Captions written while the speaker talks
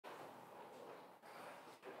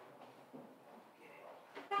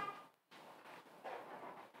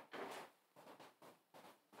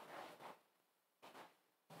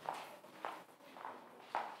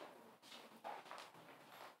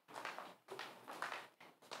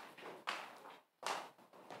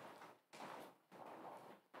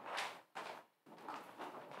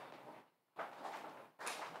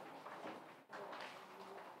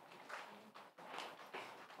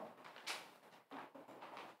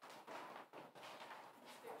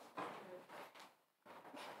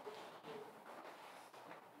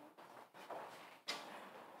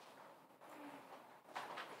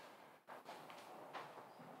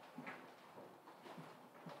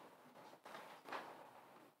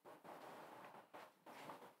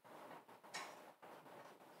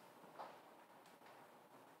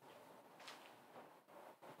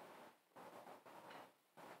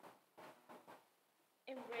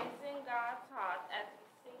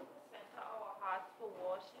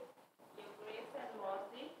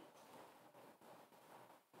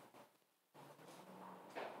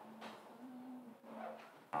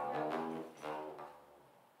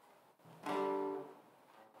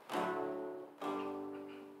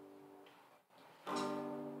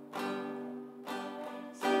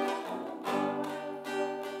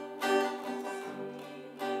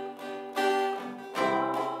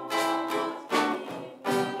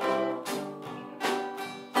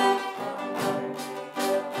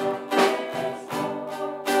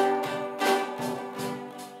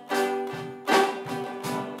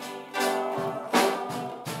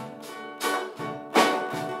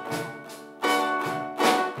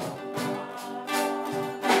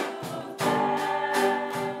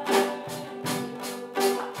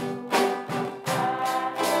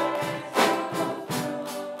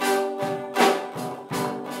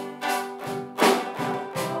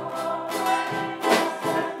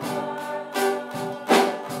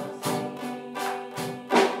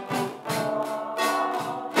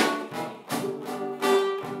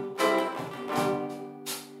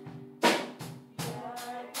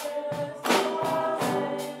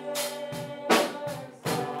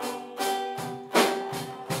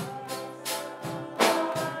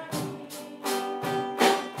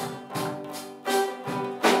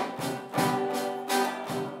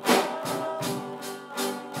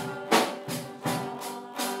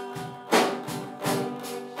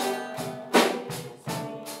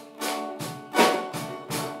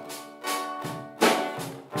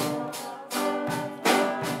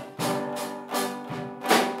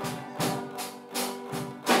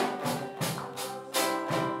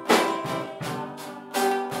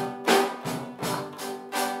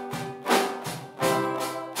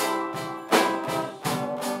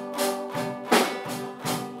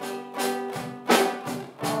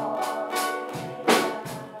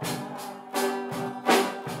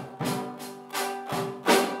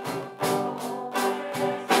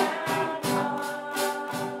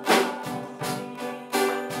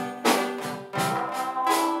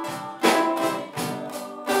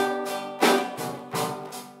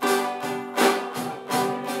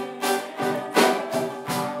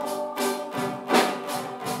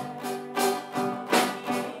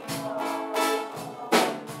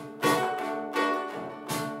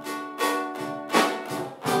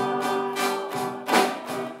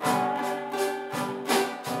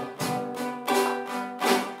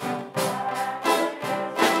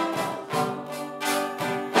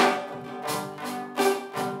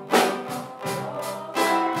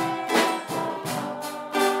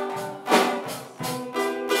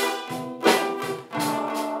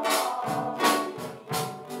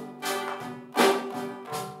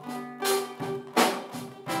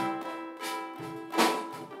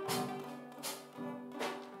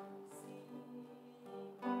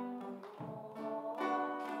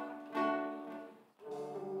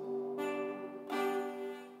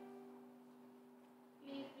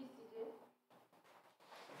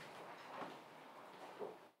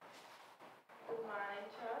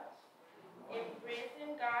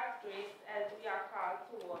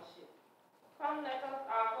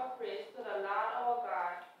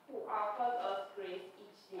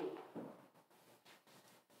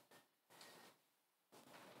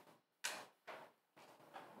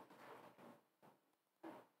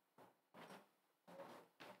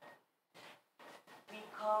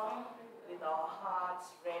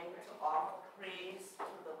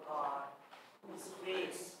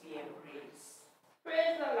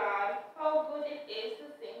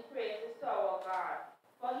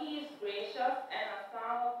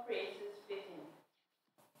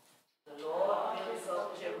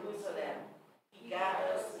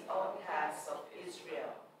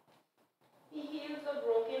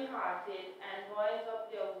broken-hearted and binds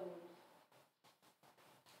up their wounds.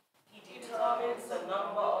 He determines the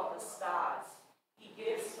number of the stars. He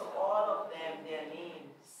gives to all of them their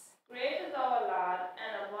names. Great is our Lord,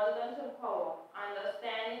 and abundant in power.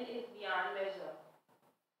 Understanding is beyond measure.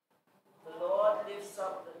 The Lord lifts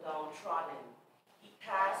up the downtrodden. He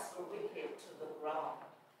casts the wicked to the ground.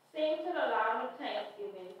 Sing to the Lord with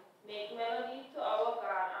thanksgiving. Make melody to our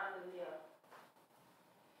God on the lyre.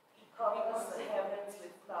 He covers the heavens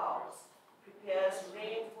with clouds, prepares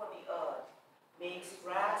rain for the earth, makes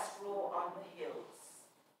grass grow on the hills.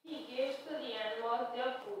 He gives to the animals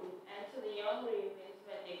their food, and to the young ravens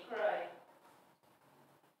when they cry.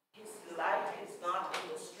 His delight is not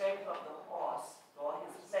in the strength of the horse, nor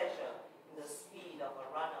his pleasure in the speed of a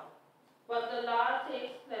runner. But the Lord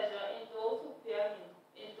takes pleasure in those who fear him,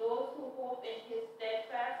 in those who hope in his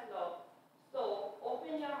steadfast love. So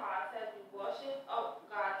open your hearts as we worship our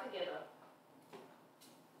God together.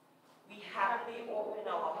 We happily open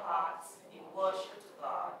our hearts in worship to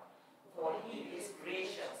God, for he is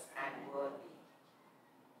gracious and worthy.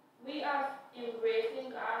 We are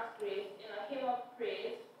embracing God's grace in a hymn of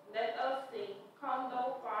praise. Let us sing, Come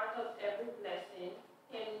Thou Fount of Every Blessing,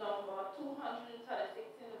 hymn number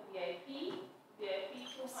 236 in the VIP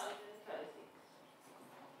 236.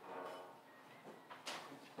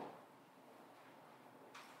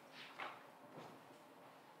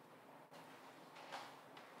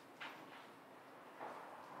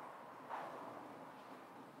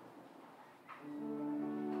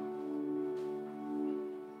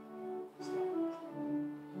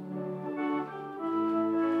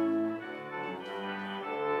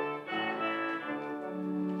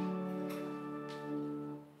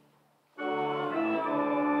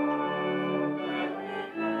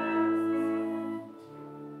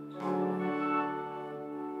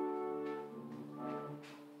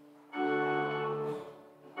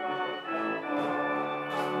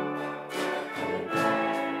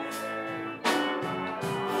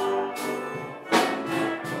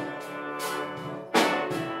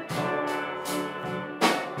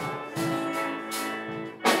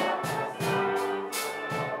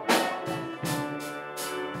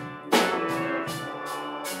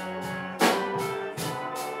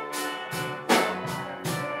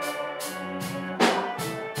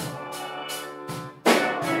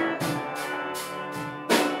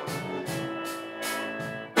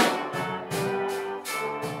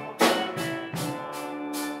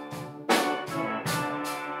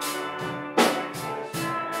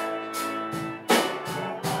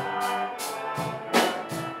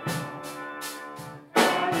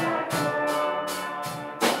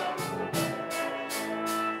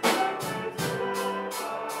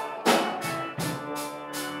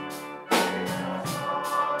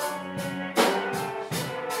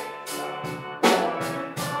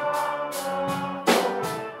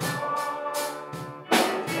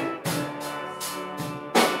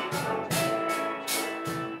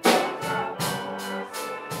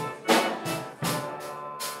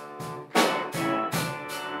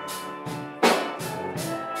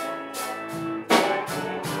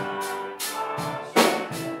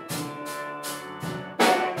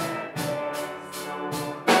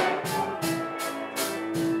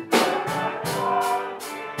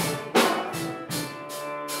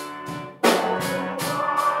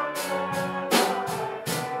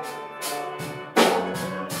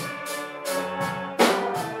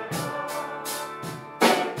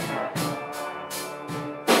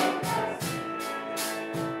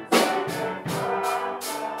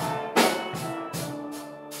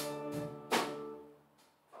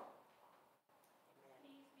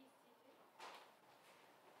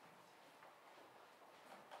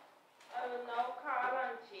 I will now call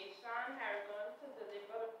on Tyeisha to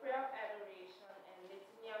deliver the prayer of adoration and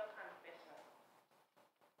litany of confession.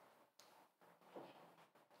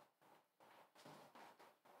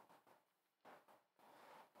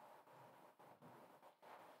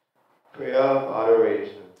 Prayer of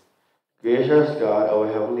adoration. Gracious God, our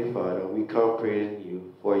Heavenly Father, we come praising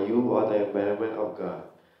you, for you are the embodiment of God.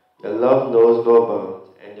 Your love knows no bounds,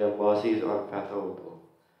 and your mercy is unfathomable.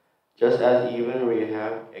 Just as even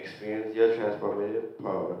Rahab experienced your transformative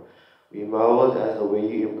power, we marvel at the way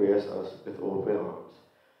you embrace us with open arms.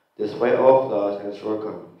 Despite our flaws and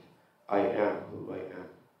shortcomings, I am who I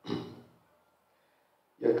am.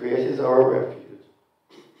 Your grace is our refuge.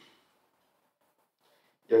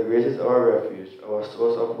 Your grace is our refuge, our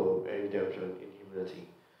source of hope and redemption in humility.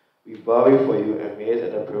 We bow before you, amazed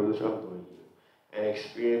at the privilege of knowing you and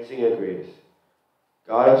experiencing your grace.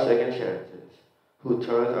 God of second chances, who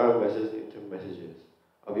turns our messes into messages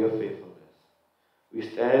of your faithfulness. We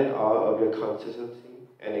stand in awe of your consistency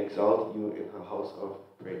and exalt you in her house of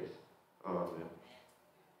praise. Amen.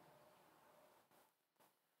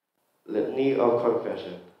 Litany of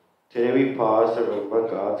Confession. Today we pause to remember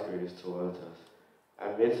God's grace towards us.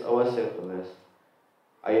 Amidst our sinfulness,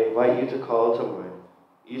 I invite you to call to mind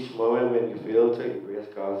each moment when you fail to embrace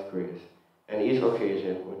God's grace, and each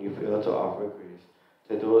occasion when you fail to offer grace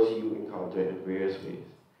to those you encounter in various ways.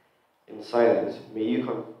 In silence, may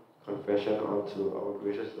you confession unto our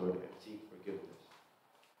gracious Lord and seek forgiveness.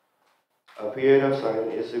 A period of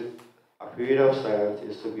silence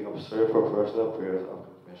is to be observed for personal prayers of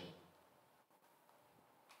confession.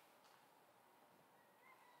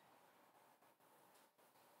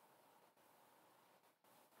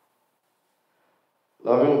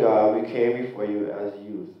 Loving God, we came before you as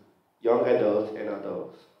youth, young adults, and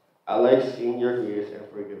adults, alike seeking your grace and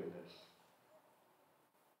forgiveness.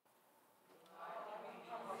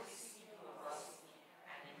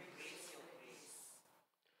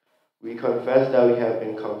 We confess that we have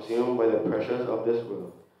been consumed by the pressures of this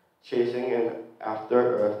world, chasing an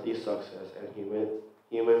after earthly success and human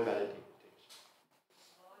validation.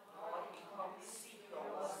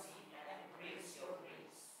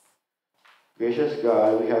 Gracious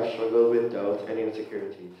God, we have struggled with doubts and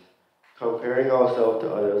insecurities, comparing ourselves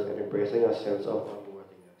to others and embracing a sense of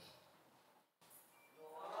unworthiness.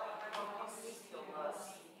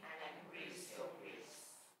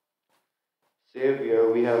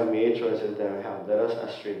 Savior, we have made choices that have led us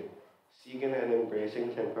astray, seeking and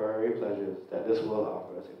embracing temporary pleasures that this world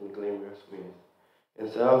offers in glamorous ways,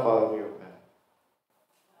 instead of following your path.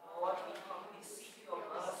 Lord, we humbly seek your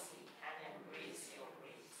mercy and embrace your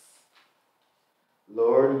grace.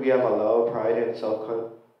 Lord, we have allowed pride and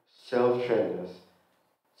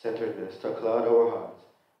centeredness to cloud our hearts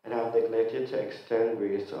and have neglected to extend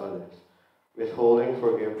grace to others, withholding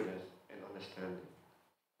forgiveness and understanding.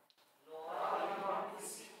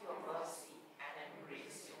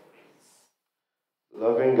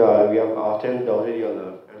 Loving God, we have often doubted your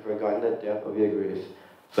love and forgotten the depth of your grace,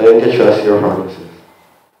 failing to trust your promises.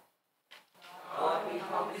 Lord, we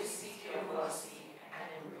humbly seek your mercy and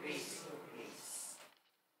embrace your grace.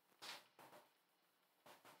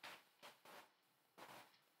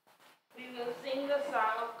 We will sing the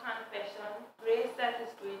song of confession, grace that is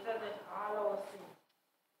greater than all our sins.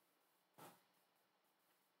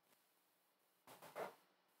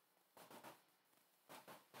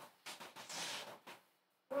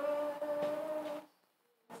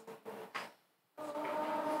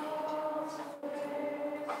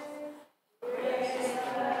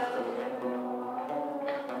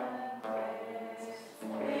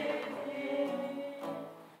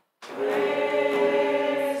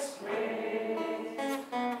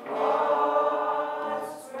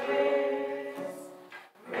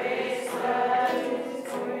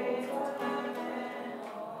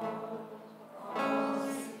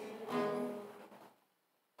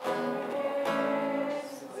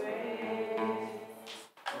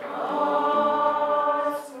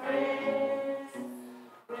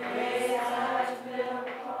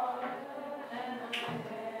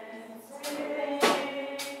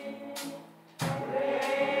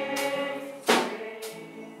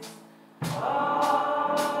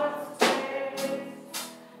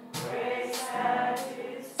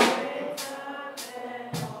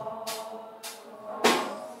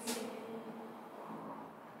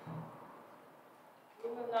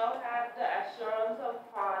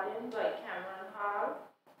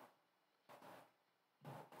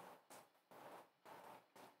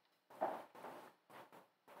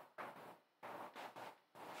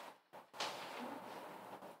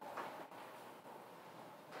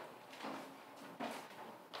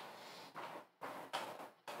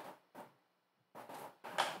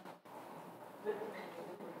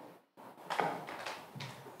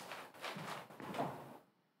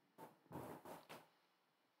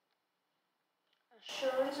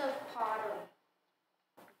 Assurance of pardon.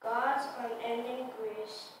 God's unending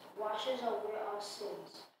grace washes away our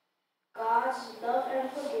sins. God's love and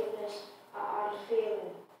forgiveness are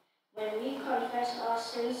unfailing. When we confess our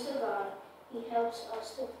sins to God, He helps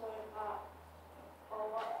us to find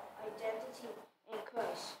our identity in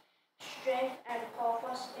Christ, strength and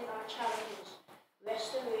purpose in our challenges,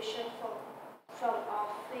 restoration from our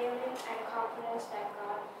failing, and confidence that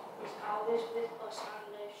God is always with us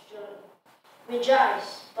on life's journey.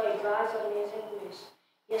 Rejoice by God's amazing grace.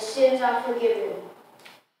 Your sins are forgiven.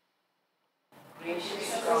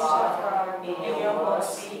 Gracious God, in your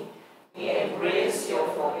mercy, we embrace your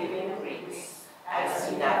forgiving grace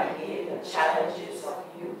as we navigate the challenges of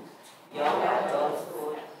youth, young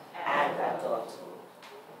adulthood, and adulthood.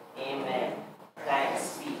 Amen.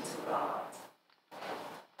 Thanks be to God.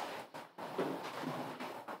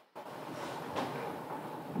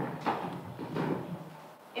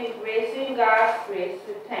 embracing God's grace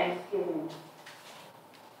with thanksgiving.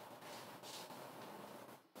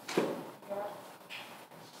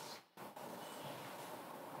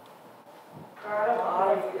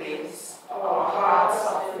 God of grace, our hearts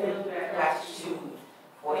are filled with gratitude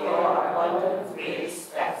for your abundant grace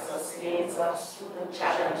that sustains us through the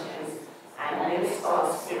challenges and lifts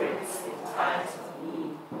our spirits in times of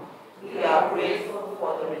need. We are grateful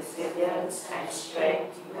for the resilience and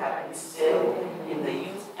strength you have instilled in the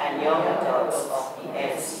youth and young adults of the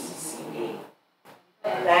MCCA.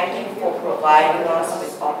 Thank you for providing us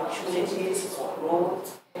with opportunities for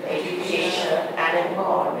growth, education, and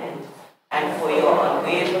empowerment, and for your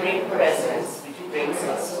unwavering presence which brings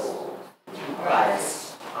us home. Through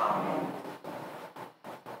Christ. Amen.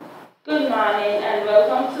 Good morning and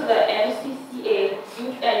welcome to the MCCA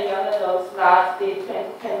Youth and Young Adults Last Day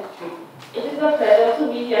 2023. It is a pleasure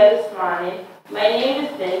to be here this morning. My name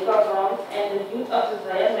is Danica Gomes, and the youth of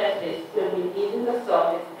Tyeisha Methodist will be leading the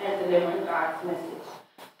service and delivering God's message.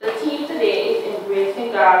 The theme today is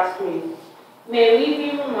Embracing God's Grace. May we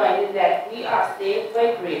be reminded that we are saved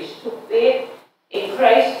by grace through faith in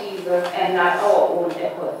Christ Jesus and not our own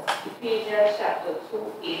efforts. Ephesians chapter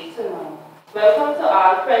 2, 8-9. Welcome to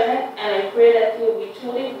all present, and I pray that you will be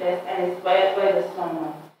truly blessed and inspired by the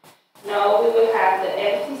sermon. Now we will have the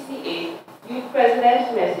MCCA Youth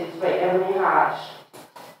President's Message by Emmanuel.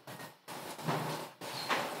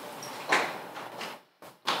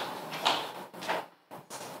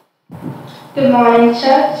 Good morning,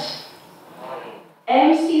 church.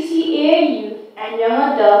 MCCA Youth and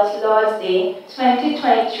Young Adults Lord's Day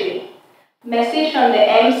 2023. Message from the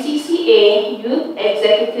MCCA Youth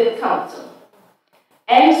Executive Council.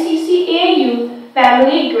 MCCA Youth,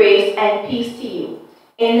 family, grace, and peace to you.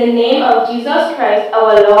 In the name of Jesus Christ,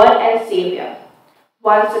 our Lord and Savior.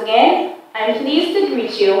 Once again, I'm pleased to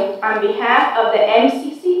greet you on behalf of the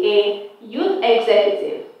MCCA Youth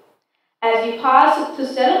Executive as we pause to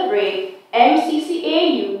celebrate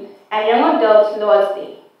MCCA Youth and Young Adults Lord's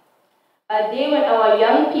Day, a day when our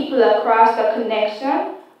young people across the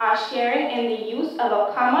connection are sharing in the use of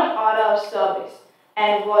a common order of service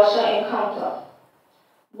and worship encounter,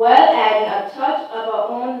 while adding a touch of our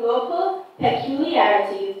own local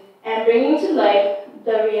peculiarities and bringing to life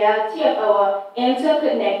the reality of our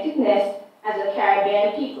interconnectedness as a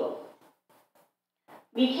Caribbean people.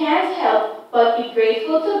 We can't help but be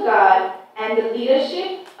grateful to God and the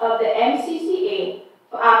leadership of the MCCA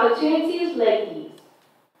for opportunities like these.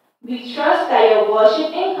 We trust that your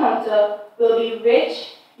worship encounter will be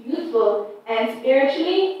rich, youthful, and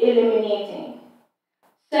spiritually illuminating.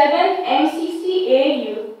 7th MCCA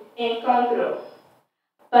Youth Encontro.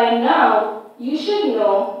 By now, you should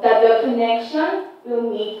know that the connection will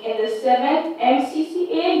meet in the 7th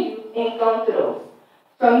MCCA Youth Encontro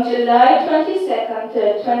from July 22nd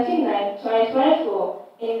to 29th, 2024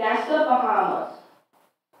 in Nassau, Bahamas.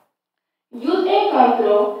 Youth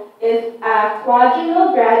Encontro is a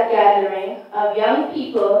quadrennial gathering of young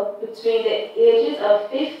people between the ages of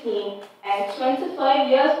 15 and 25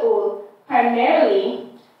 years old, primarily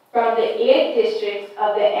from the 8 districts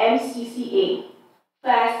of the MCCA. For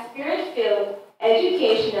a spirit-filled,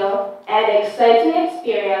 educational, and exciting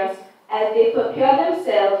experience as they prepare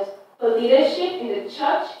themselves for leadership in the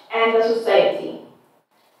church and the society.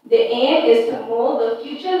 The aim is to mold the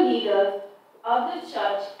future leaders of the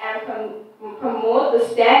church and promote the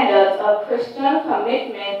standards of Christian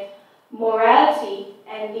commitment, morality,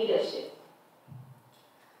 and leadership.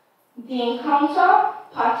 The encounter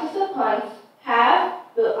participants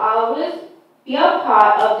will always be a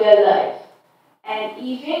part of their life, and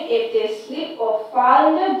even if they slip or fall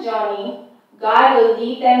in the journey, God will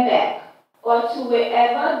lead them back, or to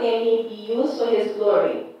wherever they may be used for His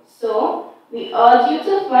glory. So, we urge you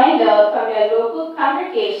to find out from your local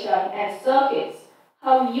congregation and circuits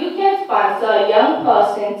how you can sponsor a young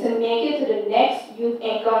person to make it to the next youth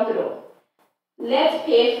encounter. Let's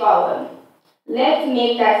pay forward. Let's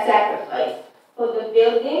make that sacrifice for the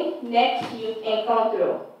building next youth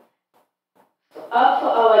encounter, up for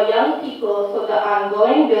our young people for the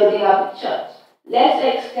ongoing building of the church. Let's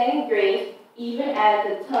extend grace even as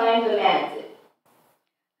the time demands it.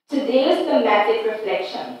 Today's thematic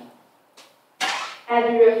reflection. As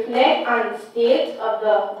we reflect on the state of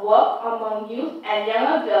the work among youth and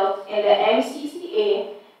young adults in the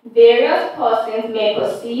MCCA, various persons may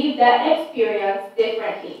perceive that experience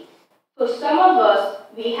differently. For some of us,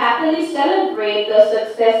 we happily celebrate the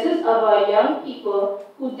successes of our young people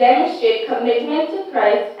who demonstrate commitment to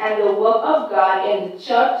Christ and the work of God in the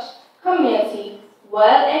church community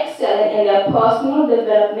while excelling in their personal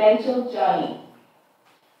developmental journey.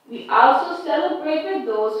 We also celebrate with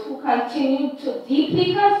those who continue to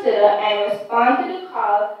deeply consider and respond to the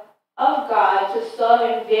call of God to serve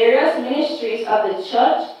in various ministries of the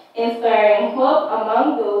church, inspiring hope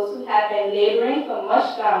among those who have been laboring for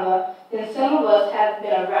much longer than some of us have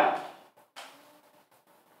been around.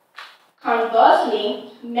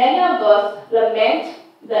 Conversely, many of us lament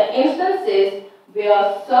the instances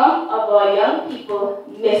where some of our young people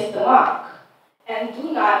miss the mark and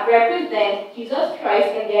do not represent Jesus Christ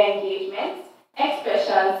in their engagements,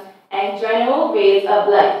 expressions, and general ways of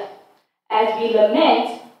life. As we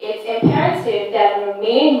lament, it's imperative that we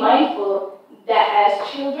remain mindful that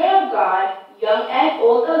as children of God, young and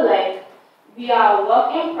old alike, we are a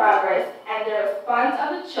work in progress, and the response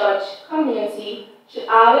of the church community should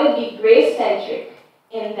always be grace-centric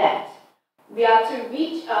in that we are to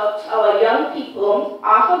reach out to our young people,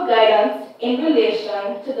 offer guidance in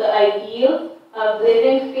relation to the ideal of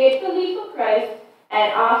living faithfully for Christ,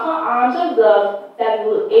 and offer arms of love that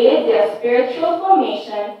will aid their spiritual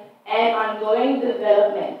formation and ongoing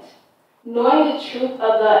development, knowing the truth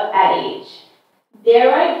of the adage,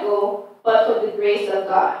 "There I go, but for the grace of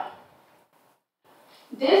God."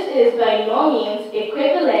 This is by no means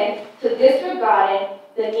equivalent to disregarding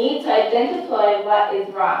the need to identify what is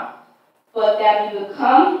wrong, but that we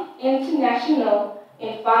become international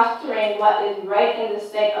in fostering what is right in the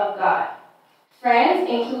sight of God. Friends,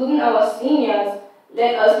 including our seniors,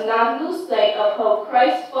 let us not lose sight of how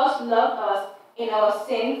Christ first loved us in our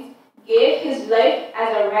sins, gave his life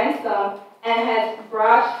as a ransom, and has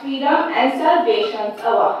brought freedom and salvation to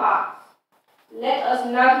our hearts. Let us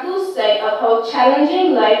not lose sight of how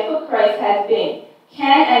challenging life for Christ has been,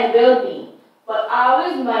 can and will be, but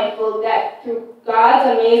always mindful that through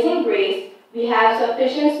God's amazing grace, we have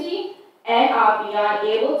sufficiency and are beyond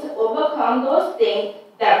able to overcome those things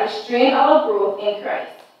that restrain our growth in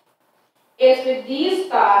Christ. It's with these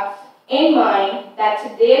thoughts in mind that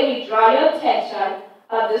today we draw your attention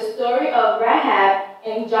of the story of Rahab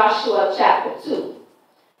in Joshua chapter 2,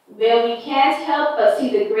 where we can't help but see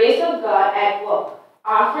the grace of God at work,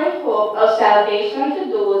 offering hope of salvation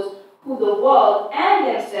to those who the world and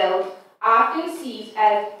themselves often sees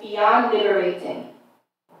as beyond liberating.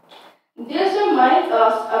 This reminds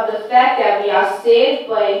us of the fact that we are saved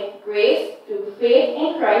by grace through faith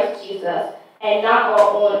in Christ Jesus and not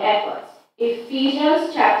our own efforts.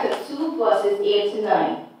 Ephesians chapter 2 verses 8 to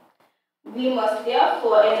 9. We must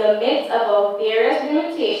therefore, in the midst of our various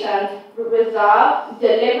limitations, resolve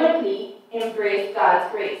deliberately embrace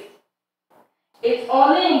God's grace. It's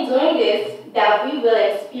only in doing this that we will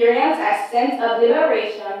experience a sense of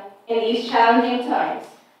liberation in these challenging times,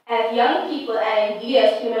 as young people and indeed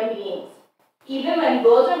as human beings. Even when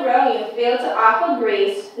those around you fail to offer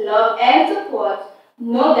grace, love, and support,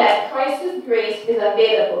 know that Christ's grace is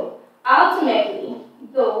available. Ultimately,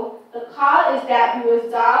 though, the call is that we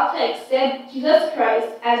resolve to accept Jesus Christ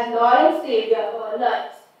as Lord and Savior of our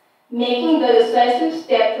lives, making the decisive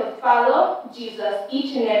step to follow Jesus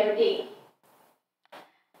each and every day.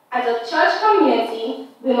 As a church community,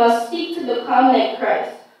 we must seek to become like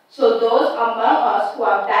Christ, so those among us who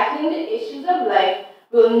are battling the issues of life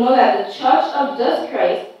will know that the Church of Jesus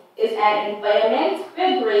Christ is an environment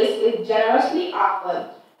where grace is generously offered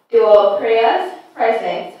through our prayers,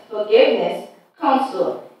 presence, forgiveness,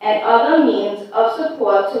 counsel, and other means of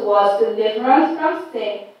support towards deliverance from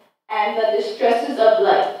sin and the distresses of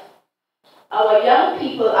life. Our young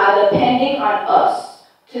people are depending on us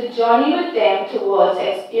to journey with them towards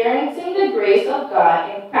experiencing the grace of God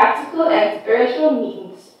in practical and spiritual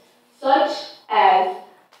means, such as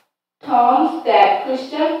terms that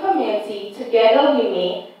Christian community together we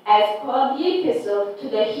may, as per the epistle to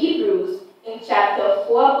the Hebrews in chapter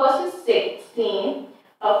 4 verses 16,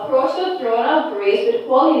 approach the throne of grace with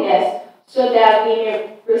holiness so that we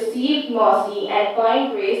may receive mercy and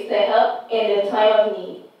find grace to help in the time of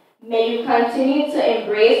need. May you continue to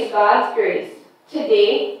embrace God's grace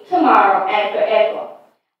today, tomorrow, and forever,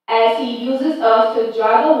 as he uses us to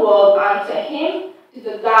draw the world unto him through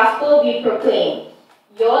the gospel we proclaim.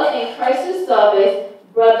 Yours in Christ's service,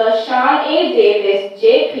 Brother Sean A. Davis,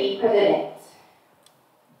 J.P., President.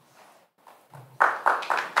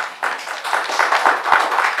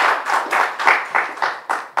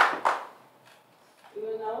 We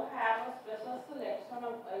will now have a special selection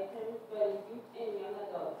of items for the youth and young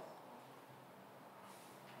adults.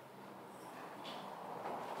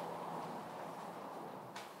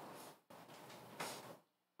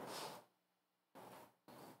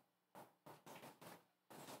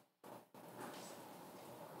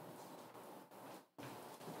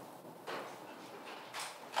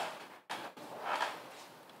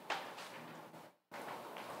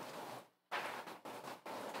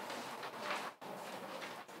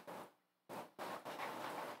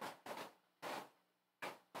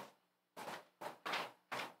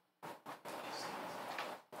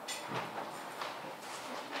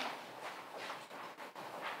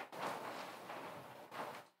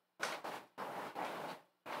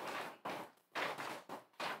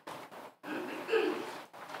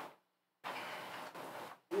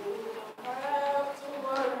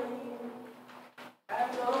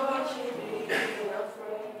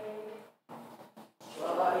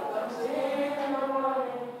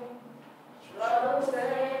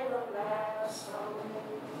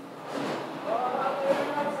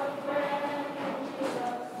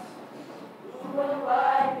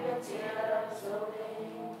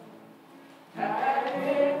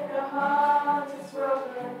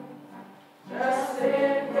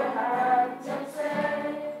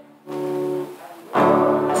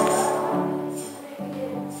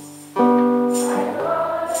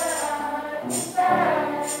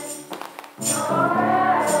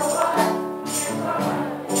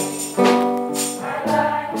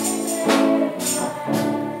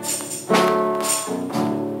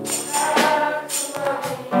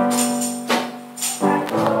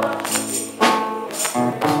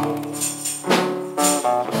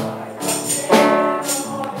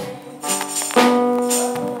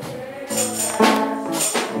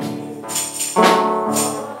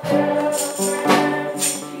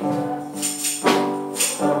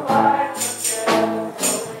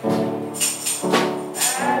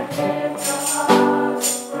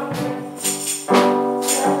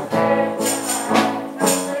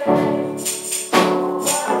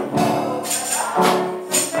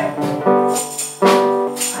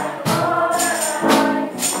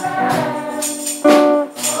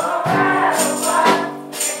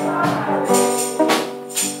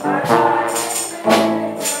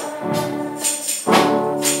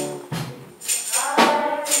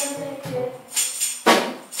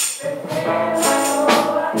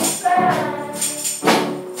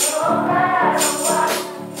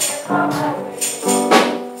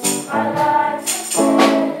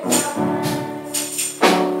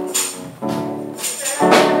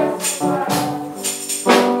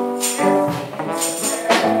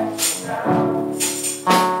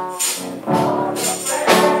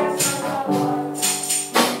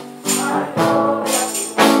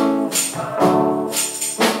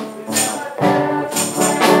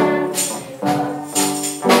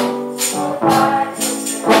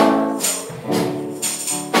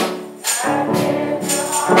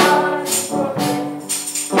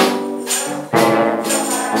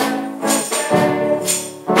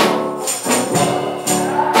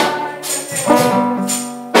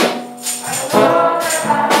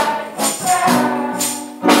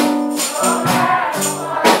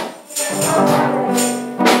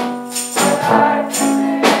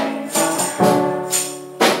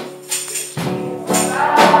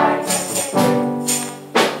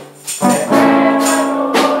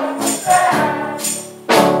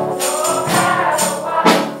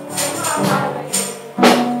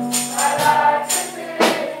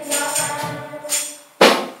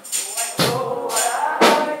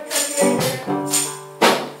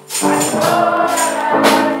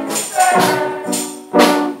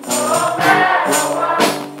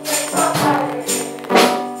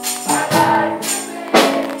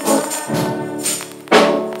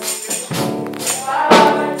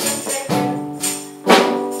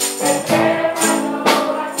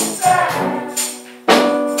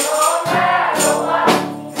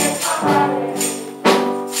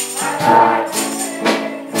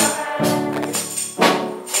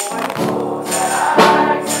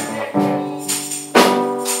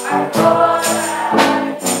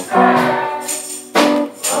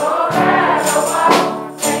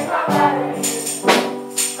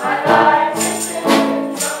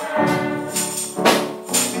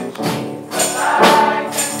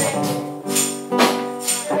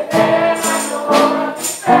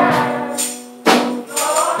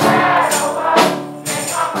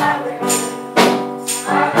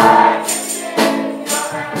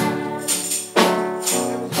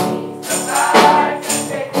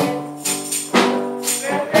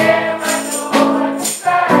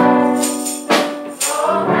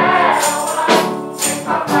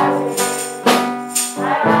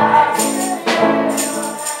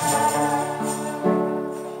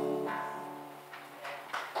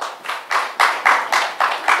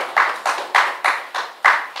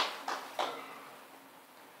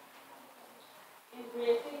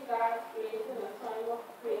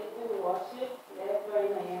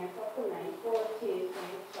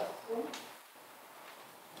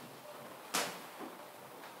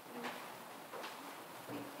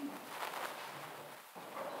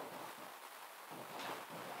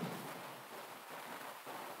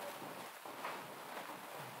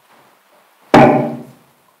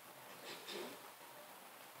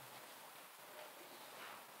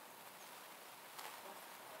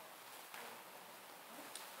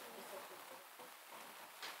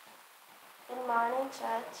 Good morning,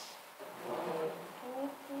 church. Can you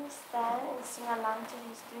please stand and sing along to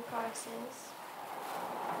these three choruses?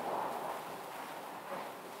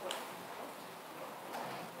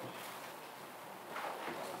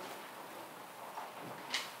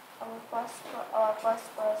 Our first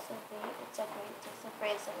chorus will be "It's a Great Day to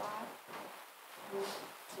Praise the Lord."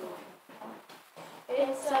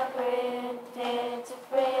 It's a great day to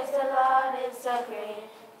praise the Lord. It's a great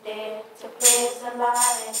day to praise the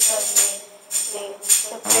Lord. It's a great day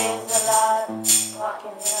to praise the Lord. Walk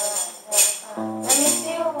in the light. Let me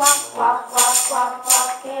see you walk, walk, walk, walk,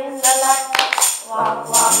 walk in the light. Walk,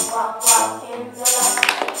 walk, walk, walk in the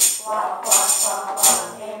light. Walk, walk, walk,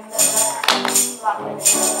 walk in the light. Walk in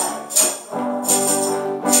the light.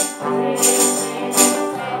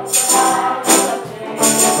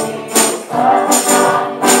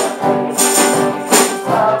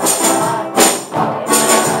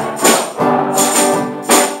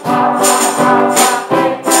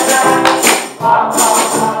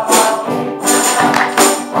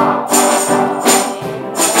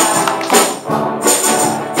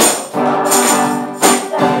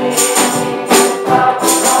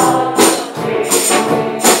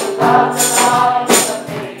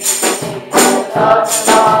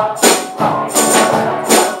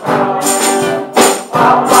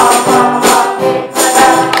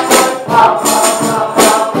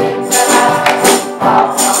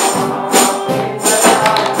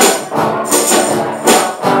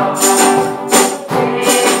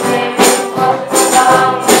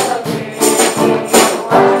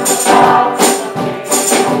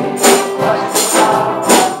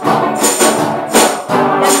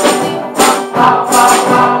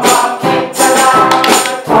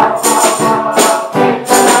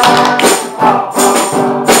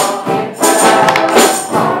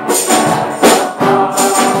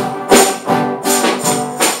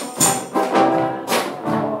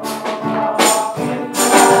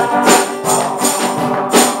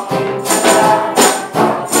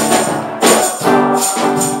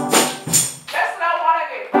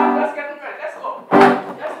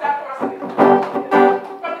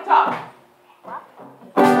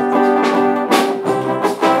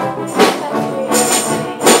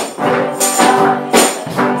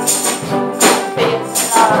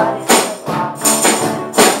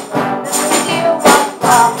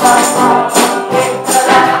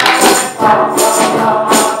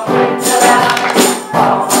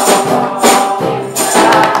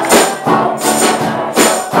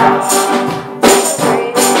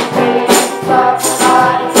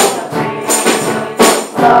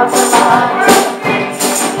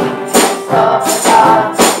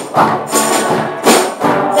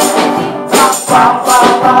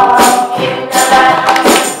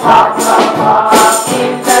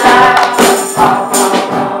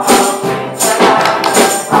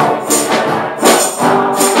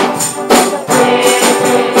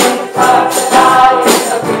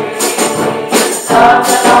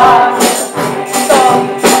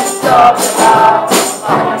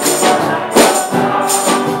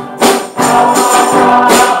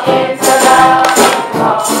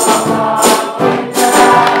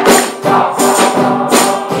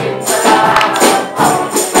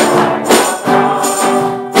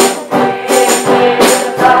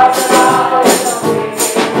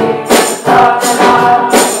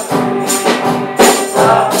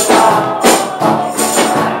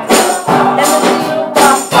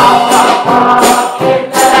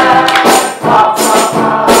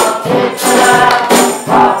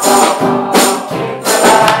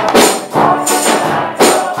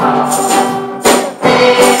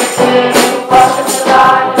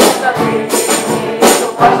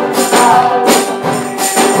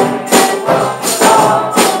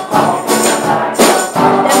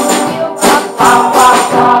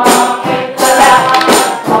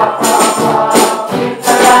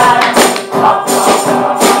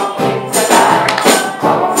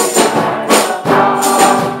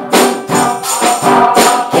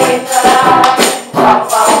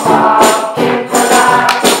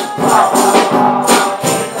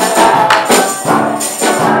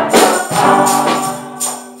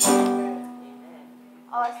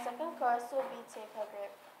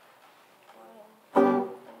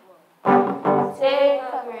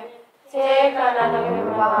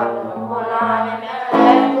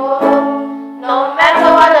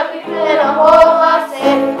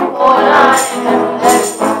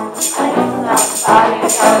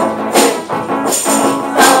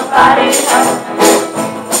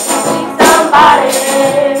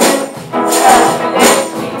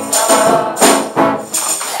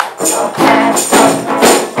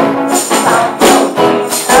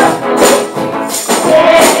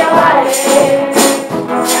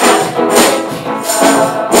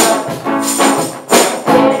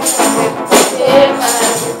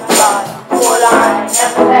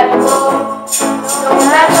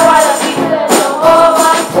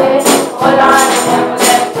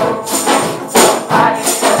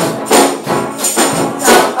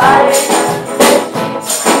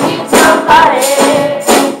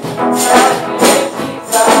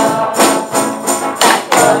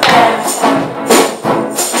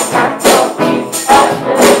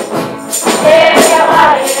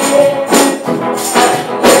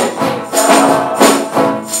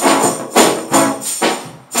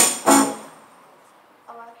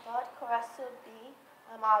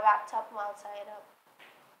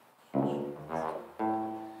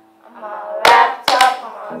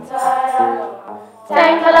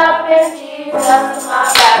 Tangled up in Jesus, my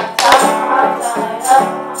wrapped up, my tied up.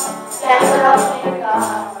 Tangled up in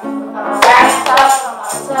God, my wrapped up, my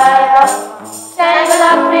tied up. Tangled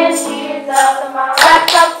up in Jesus, my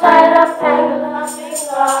wrapped up, tied up. Tangled up in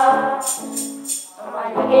God. I'm on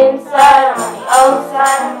the inside, I'm on the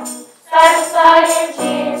outside. Side to side in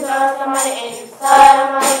Jesus, I'm on the inside,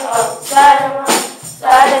 I'm on the outside. I'm on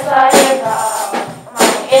side to side in God. I'm on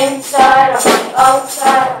the inside, I'm on the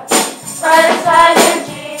outside. Side to side in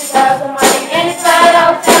Jesus, I'm on the inside,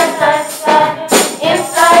 outside, side to side.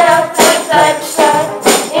 Inside, outside, side to side.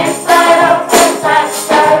 Inside, outside, side to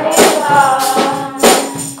side in God.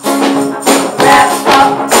 I'm wrapped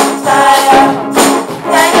up, tied up,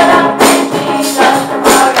 tangled up in Jesus. I'm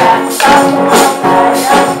wrapped up, tied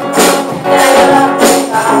up, tangled up in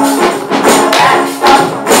God. I'm wrapped up,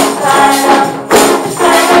 tied up,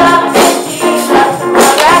 tangled up in Jesus. I'm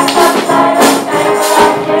wrapped up, tied up, tangled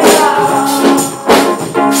up in God.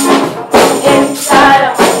 Inside,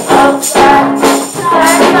 I'm on the outside.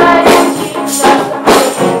 Side to side in Jesus. I'm on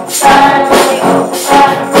the inside, I'm on the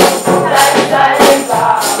outside. Side to side in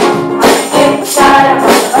God. I'm on the inside, I'm on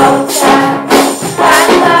the outside. Side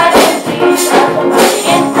to side in Jesus. I'm on the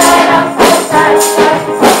inside, outside, side to side.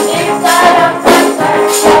 Inside,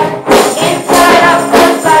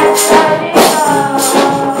 outside, side to side. Inside, outside, side to side in God.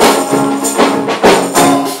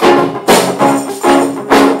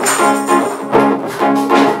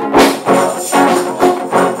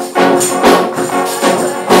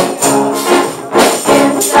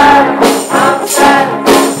 Inside, outside,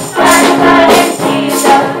 side to side in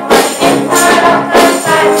Jesus. Inside, outside,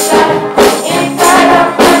 side to side. Inside,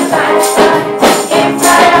 outside, side to side.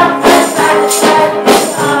 Inside, outside, side to side in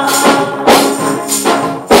God.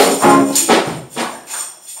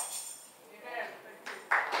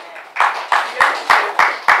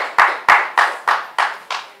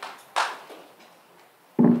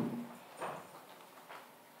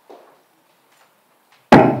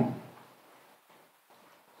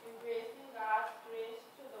 Embracing God's grace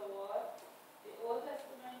to the world. The Old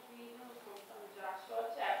Testament reading was from Joshua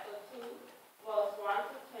chapter 2, verse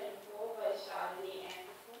 1 to 24 by Charlie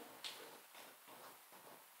Anderson.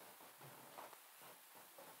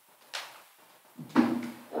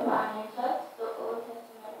 Good morning, church. The Old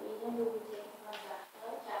Testament reading will be taken from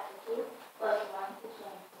Joshua chapter 2, verse 1 to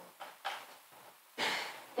 24.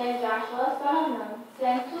 Then Joshua, son of Nun,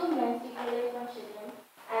 sent 2 men secretly from Shittim,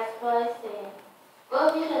 as far as saying, Go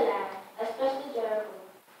view the land, especially Jericho.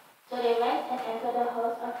 So they went and entered a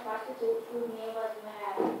house of prostitutes whose name was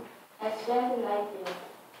Rahab, and spent the night there.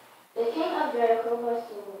 The king of Jericho was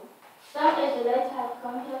told, Some Israelites have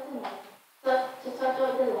come here tonight to search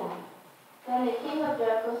out the land. Then the king of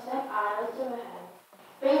Jericho sent others to Rahab,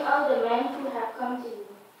 Bring out the men who have come to you,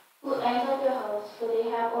 who entered your house, for they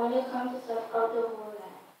have only come to search out the whole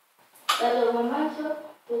land. But the woman took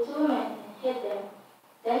the 2 men and hid them.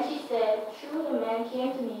 Then she said, True, the men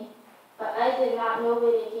came to me, but I did not know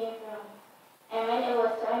where they came from. And when it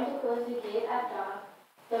was time to close the gate at dark,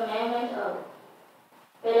 the men went out.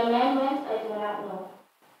 Where the men went, I do not know.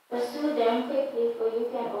 Pursue them quickly, for you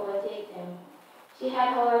can overtake them. She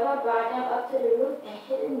had, however, brought them up to the roof and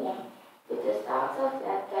hidden them with the stalks of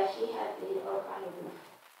flax that she had laid out on the roof.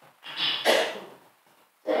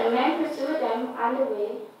 So the men pursued them on the way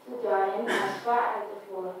to Jordan as far as the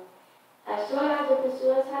ford. As soon as the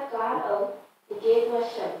pursuers had gone out, the gate was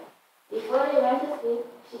shut. Before they went to sleep,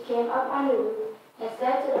 she came up on the roof and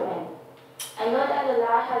said to the men, I know that the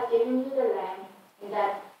Lord has given you the land, and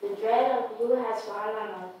that the dread of you has fallen on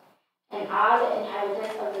us, and all the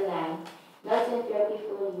inhabitants of the land must fear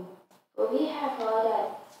before you. For we have heard that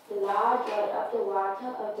the Lord dried up the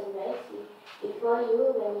water of the Red Sea before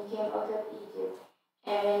you when you came out of Egypt,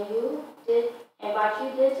 and what you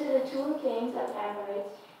did to the 2 kings of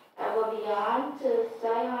Amorites that were beyond, to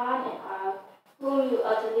Sihon and Og, whom you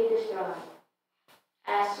utterly destroyed.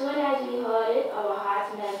 As soon as we heard it, our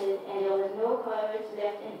hearts melted, and there was no courage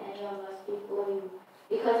left in any of us before you,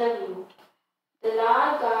 because of you. The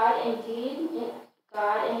Lord God, indeed,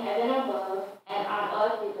 God in heaven above, and on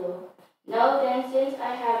earth below. Now then, since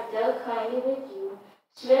I have dealt kindly with you,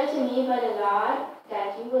 swear to me by the Lord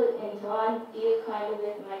that you will in turn deal kindly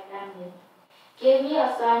with my family. Give me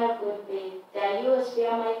a sign of good faith, that you will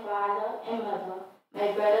spare my father and mother,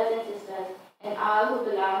 my brothers and sisters, and all who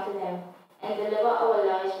belong to them, and deliver our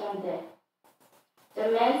lives from death. The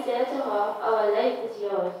men said to her, Our life is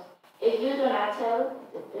yours. If you do not tell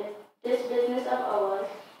this business of ours,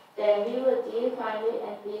 then we will deal kindly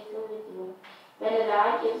and faithfully with you, when the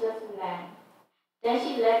Lord gives us the land. Then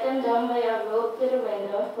she let them down by a rope to the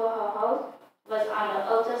window, for her house was on the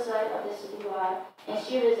outer side of the city wall, and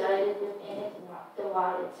she resided within the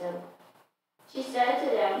wall itself. She said to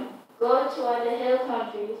them, "Go toward the hill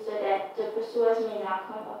country, so that the pursuers may not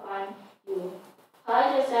come upon you.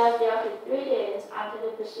 Hide yourselves there for 3 days until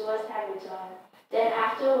the pursuers have returned. Then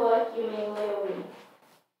afterward you may go your way."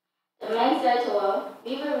 The men said to her,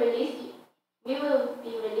 We will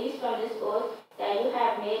be released from this oath that you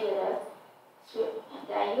have made with us,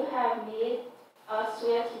 that you have made us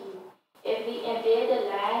swear to you. If we invade the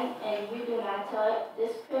land and you do not tear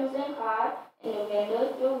this crimson cord in the window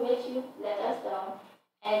through which you let us down,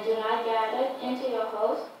 and do not gather into your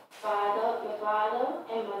house your father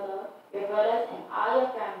and mother, your brothers and all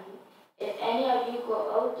your family, if any of you go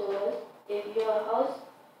outdoors, if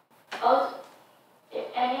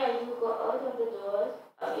any of you go out of the doors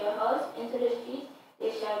of your house into the streets,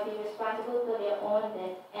 they shall be responsible for their own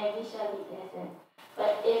death, and we shall be innocent.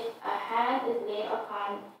 But if a hand is laid upon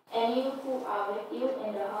any who are with you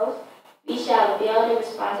in the house, we shall bear the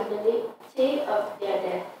responsibility of their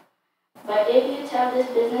death. But if you tell this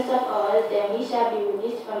business of ours, then we shall be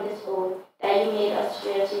released from this oath that you made us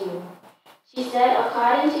swear to you." She said,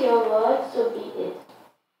 "According to your word, so be it."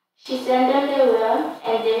 She sent them their will,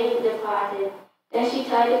 and they departed. Then she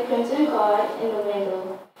tied the crimson cord in the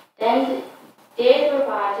window. Then they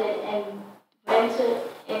departed and went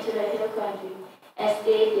into the hill country, and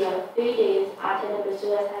stayed there 3 days until the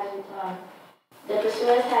pursuers had returned. The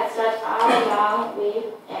pursuers had searched all along way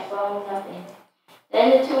and found nothing. Then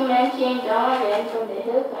the 2 men came down again from the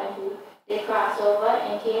hill country. They crossed over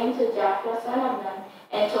and came to Joshua son of Nun,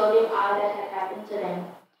 and told him all that had happened to them.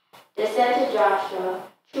 They said to Joshua,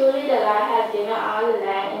 "Truly the Lord has given all the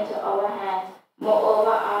land into our hands.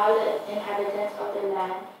 Moreover, all the inhabitants of the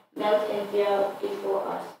land melt in fear before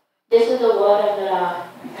us." This is the word of the Lord.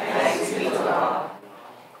 Thanks be to God.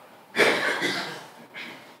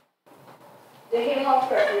 The hymn of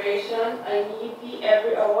preparation, I Need Thee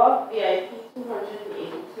Every Hour, VIP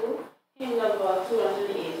 282, hymn number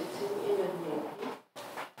 282 in the VIP.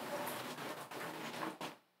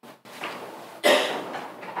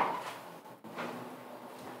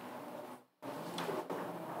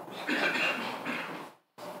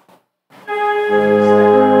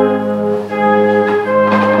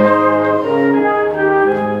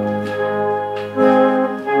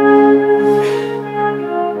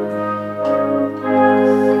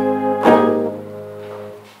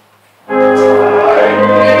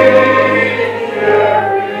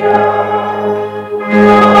 Yeah.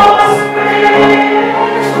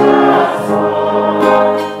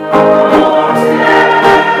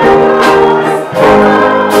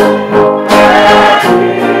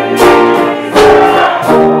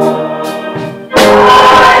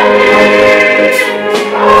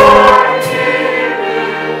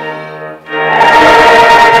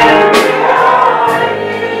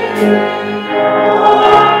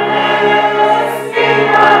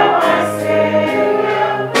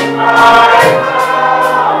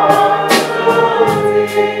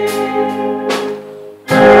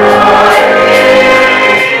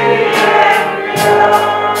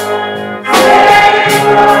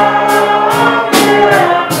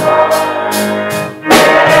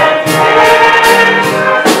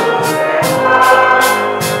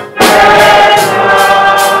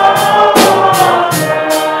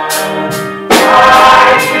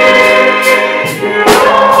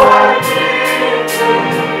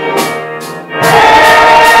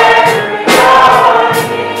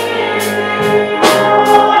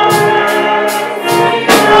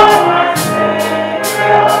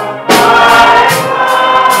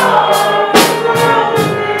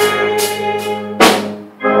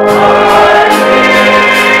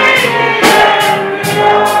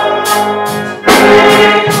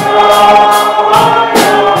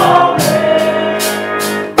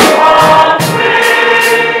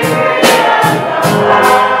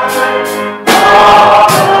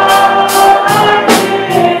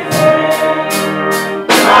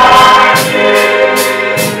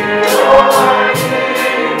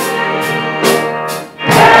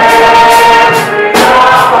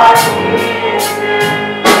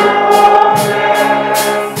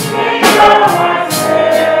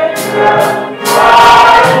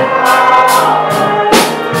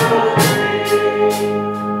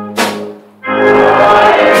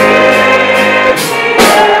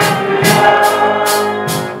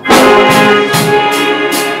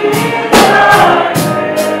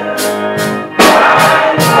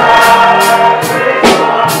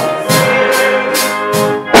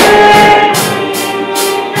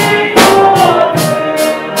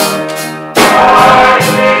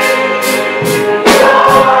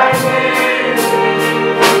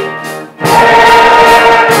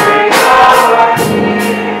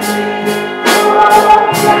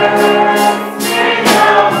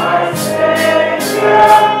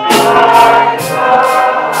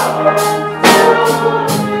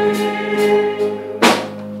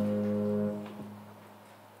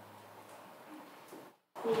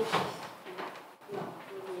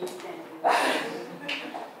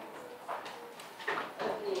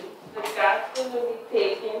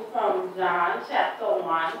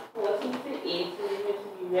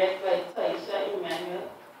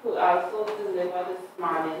 also deliver this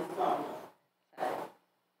morning's sermon.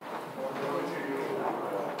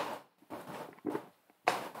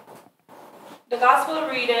 The gospel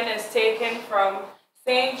reading is taken from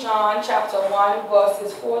St. John chapter 1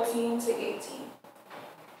 verses 14 to 18.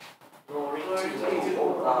 Glory to you,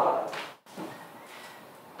 O God.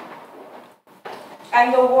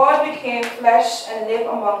 And the Word became flesh and lived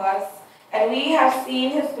among us, and we have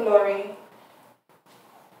seen his glory.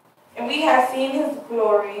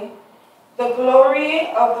 The glory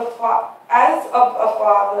as of a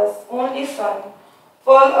Father's only Son,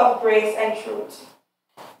 full of grace and truth.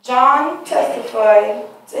 John testified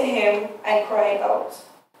to him and cried out,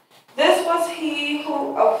 "This was he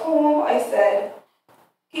of whom I said,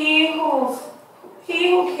 He who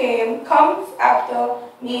comes after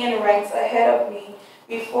me and ranks ahead of me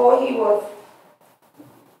because he was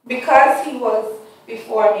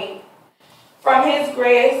before me. From his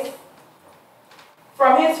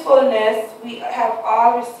fullness we have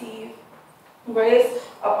all received grace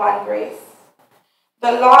upon grace.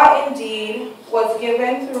 The law indeed was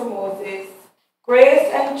given through Moses. Grace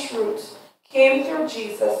and truth came through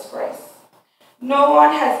Jesus Christ. No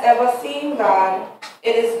one has ever seen God.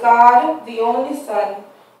 It is God, the only Son,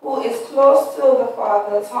 who is close to the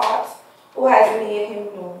Father's heart, who has made him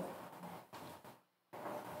known."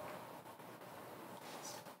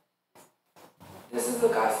 This is the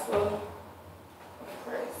gospel of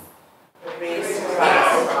Christ. Praise to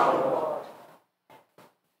Christ our Lord.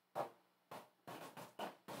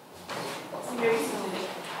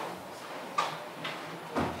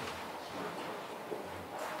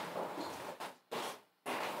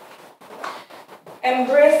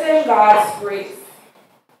 Embracing God's grace.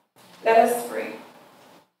 Let us pray.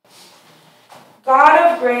 God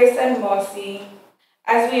of grace and mercy,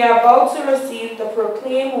 as we are about to receive the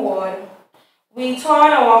proclaimed word, we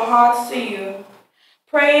turn our hearts to you,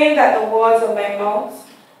 praying that the words of my mouth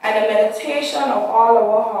and the meditation of all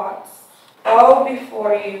our hearts bow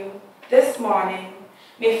before you this morning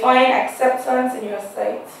may find acceptance in your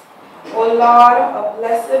sight. O Lord, a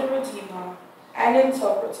blessed Redeemer and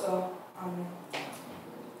Interpreter. Amen.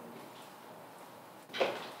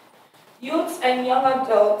 Youths and young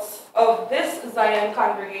adults of this Zion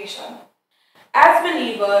congregation, as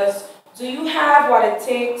believers, do you have what it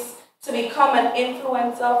takes to become an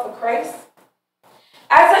influencer for Christ?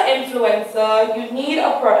 As an influencer, you need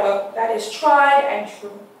a product that is tried and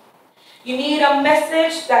true. You need a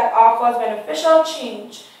message that offers beneficial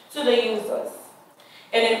change to the users.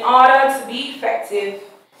 And in order to be effective,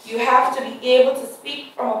 you have to be able to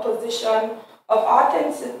speak from a position of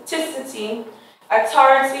authenticity,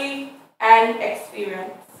 authority, and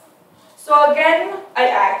experience. So again, I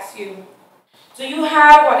ask you, do you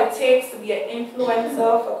have what it takes to be an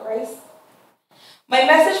influencer for Christ? My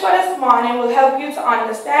message for this morning will help you to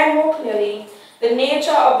understand more clearly the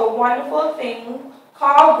nature of the wonderful thing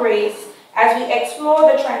called grace as we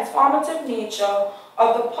explore the transformative nature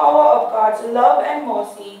of the power of God's love and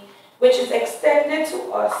mercy, which is extended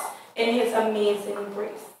to us in his amazing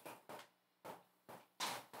grace.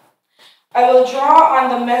 I will draw on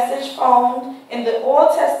the message found in the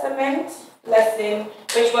Old Testament lesson,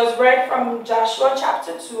 which was read from Joshua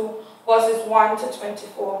chapter 2, verses 1 to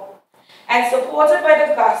 24, and supported by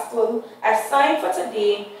the gospel assigned for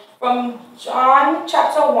today from John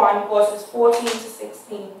chapter 1, verses 14 to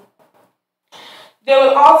 16. There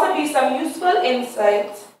will also be some useful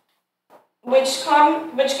insights which can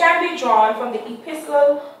be drawn from the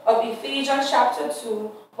epistle of Ephesians chapter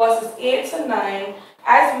 2, verses 8 to 9,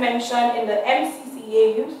 as mentioned in the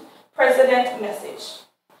MCCA Youth President message.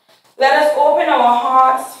 Let us open our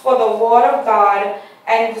hearts for the Word of God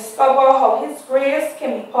and discover how His grace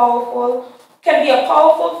can be a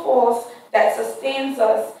powerful force that sustains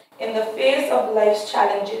us in the face of life's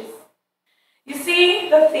challenges. You see,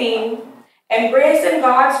 the theme, embracing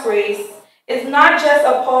God's grace, is not just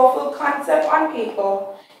a powerful concept on paper.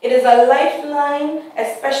 It is a lifeline,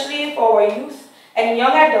 especially for our youth and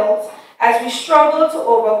young adults, as we struggle to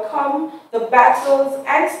overcome the battles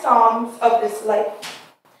and storms of this life.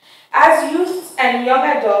 As youths and young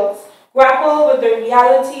adults grapple with the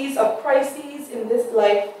realities of crises in this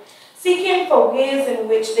life, seeking for ways in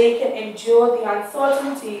which they can endure the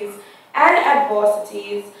uncertainties and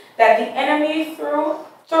adversities that the enemy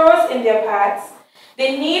throws in their paths,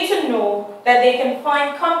 they need to know that they can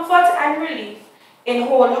find comfort and relief in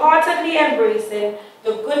wholeheartedly embracing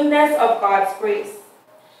the goodness of God's grace.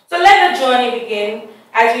 So let the journey begin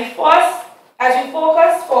as we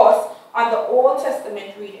focus first on the Old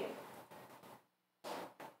Testament reading.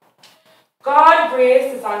 God's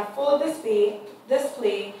grace is on full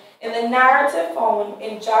display in the narrative found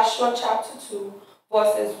in Joshua chapter 2,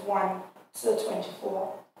 verses 1 to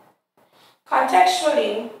 24.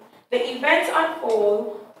 Contextually, the events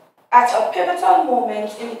unfold at a pivotal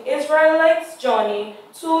moment in the Israelites' journey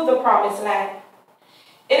to the Promised Land.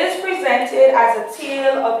 It is presented as a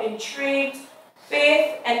tale of intrigue,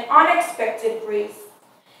 faith, and unexpected grace.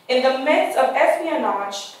 In the midst of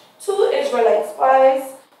espionage, 2 Israelite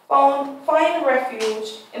spies find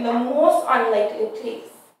refuge in the most unlikely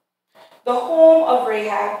place, the home of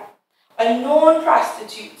Rahab, a known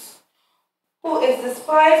prostitute who is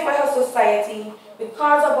despised by her society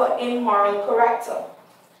because of her immoral character.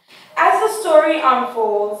 As the story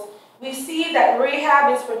unfolds, we see that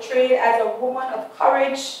Rahab is portrayed as a woman of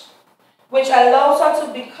courage, which allows her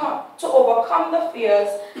to overcome the fears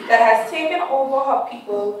that has taken over her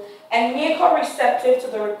people and make her receptive to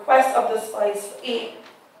the request of the spies for aid.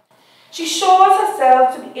 She shows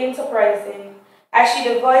herself to be enterprising as she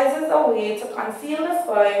devises a way to conceal the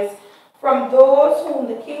spies from those whom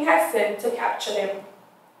the king has sent to capture them.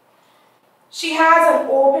 She has an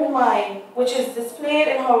open mind, which is displayed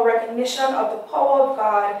in her recognition of the power of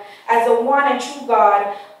God as the one and true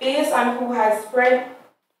God, based on what has spread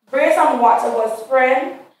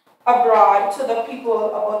abroad to the people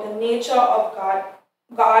about the nature of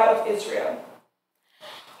God of Israel.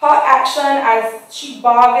 Her action as she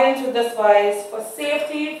bargains with the spies for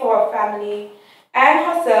safety for her family and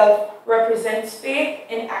herself represents faith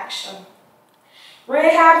in action.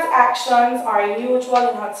 Rahab's actions are unusual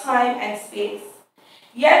in her time and space,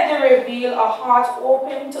 yet they reveal a heart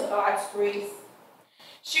open to God's grace.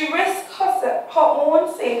 She risks her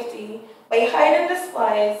own safety by hiding the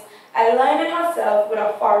spies, aligning herself with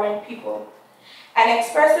a foreign people, and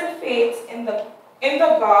expressing faith in the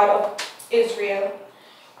God of Israel,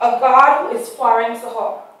 a God who is foreign to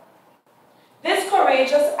her. This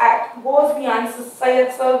courageous act goes beyond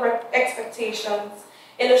societal expectations,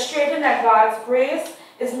 illustrating that God's grace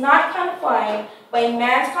is not confined by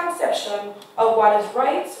man's conception of what is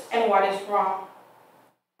right and what is wrong.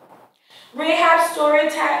 Rahab's story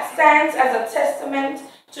stands as a testament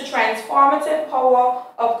to transformative power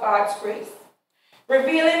of God's grace,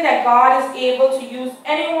 revealing that God is able to use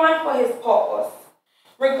anyone for his purpose,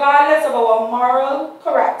 regardless of our moral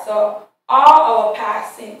character or our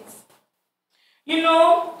past sins. You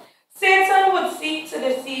know, Satan would seek to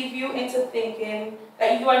deceive you into thinking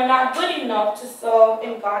that you are not good enough to serve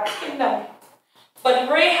in God's kingdom. But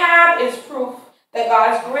Rahab is proof that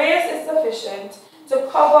God's grace is sufficient to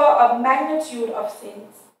cover a magnitude of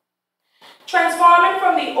sins. Transforming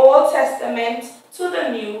from the Old Testament to the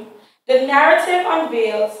New, the narrative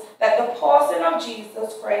unveils that the person of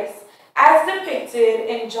Jesus Christ, as depicted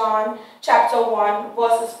in John chapter 1,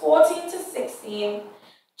 verses 14 to 16,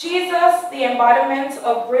 Jesus, the embodiment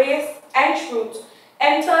of grace and truth,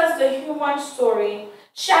 enters the human story,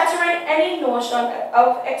 shattering any notion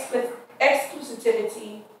of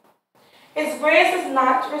exclusivity. His grace is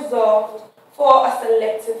not reserved for a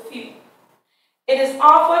selective few. It is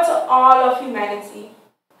offered to all of humanity.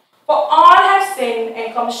 For all have sinned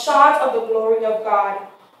and come short of the glory of God.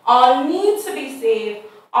 All need to be saved,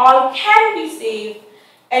 all can be saved,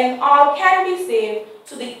 and all can be saved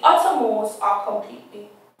to the uttermost or completely.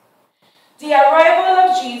 The arrival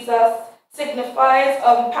of Jesus signifies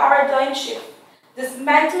a paradigm shift,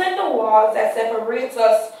 dismantling the walls that separate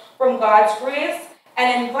us from God's grace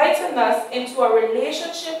and inviting us into a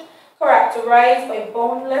relationship characterized by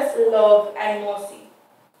boundless love and mercy.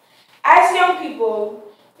 As young people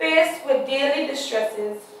faced with daily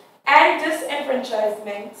distresses and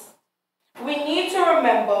disenfranchisement, we need to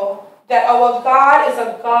remember that our God is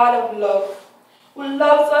a God of love, who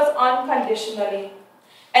loves us unconditionally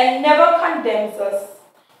and never condemns us,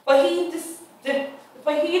 for he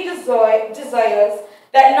desires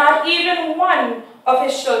that not even one of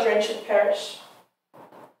his children should perish.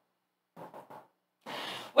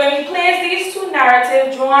 When we place these two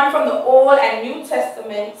narratives drawn from the Old and New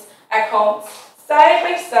Testament accounts side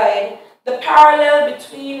by side, the parallel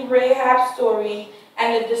between Rahab's story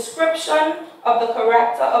and the description of the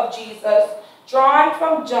character of Jesus drawn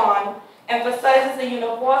from John emphasizes the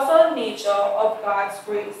universal nature of God's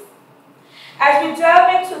grace. As we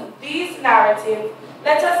delve into these narratives,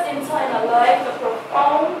 let us internalize the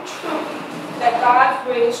profound truth that God's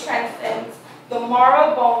grace transcends the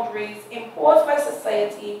moral boundaries imposed by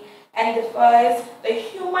society and defies the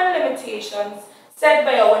human limitations set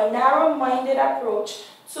by our narrow-minded approach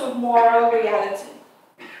to moral reality.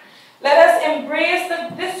 Let us embrace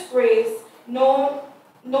this grace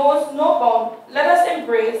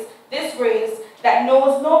that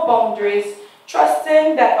knows no boundaries,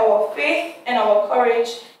 trusting that our faith and our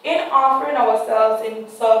courage in offering ourselves in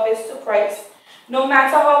service to Christ No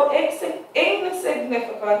matter how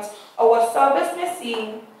insignificant our service may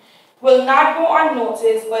seem, will not go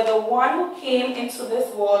unnoticed by the one who came into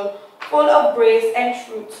this world full of grace and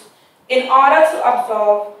truth in order to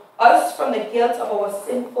absolve us from the guilt of our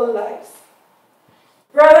sinful lives.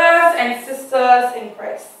 Brothers and sisters in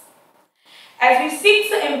Christ, as we seek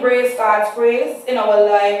to embrace God's grace in our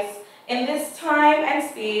lives in this time and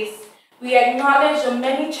space, we acknowledge the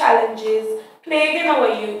many challenges plaguing our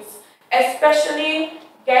youth, especially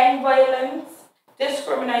gang violence,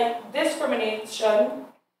 discrimination,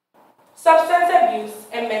 substance abuse,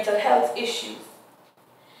 and mental health issues.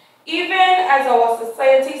 Even as our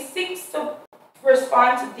society seeks to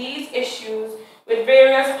respond to these issues with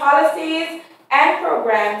various policies and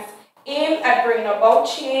programs aimed at bringing about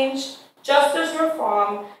change, justice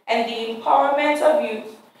reform, and the empowerment of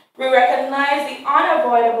youth, we recognize the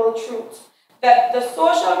unavoidable truth that the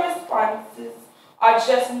social responses are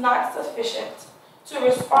just not sufficient to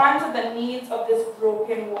respond to the needs of this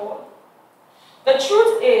broken world. The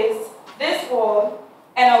truth is, this world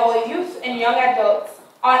and our youth and young adults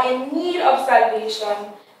are in need of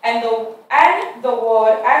salvation, and the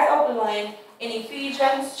word as outlined in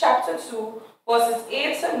Ephesians chapter 2, verses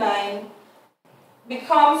 8 to 9,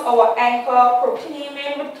 becomes our anchor,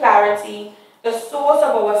 proclaiming with clarity the source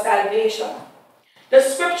of our salvation. The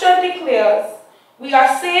scripture declares, we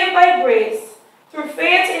are saved by grace through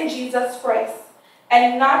faith in Jesus Christ,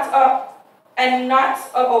 and not of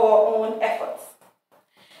our own efforts.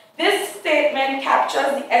 This statement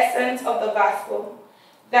captures the essence of the gospel,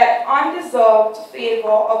 that undeserved favor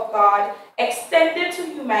of God extended to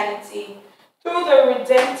humanity through the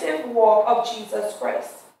redemptive work of Jesus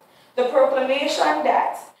Christ. The proclamation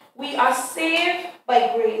that we are saved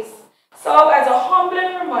by grace serves as a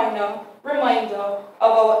humbling reminder of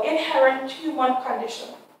our inherent human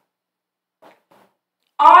condition.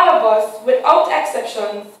 All of us, without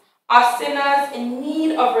exceptions, are sinners in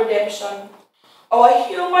need of redemption. Our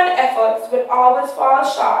human efforts will always fall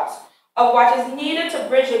short of what is needed to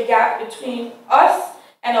bridge a gap between us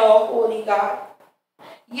and our holy God.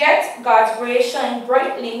 Yet God's grace shines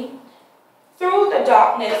brightly through the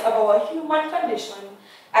darkness of our human condition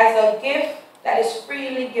as a gift that is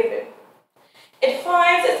freely given. It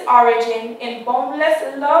finds its origin in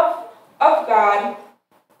boundless love of God,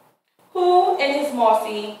 who in his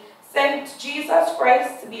mercy sent Jesus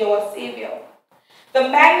Christ to be our Savior. The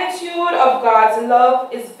magnitude of God's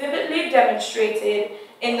love is vividly demonstrated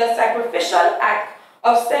in the sacrificial act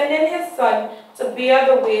of sending his Son to bear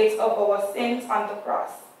the weight of our sins on the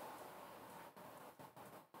cross.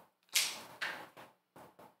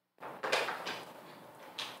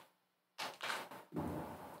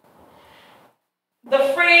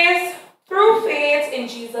 The phrase, through faith in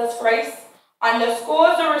Jesus Christ,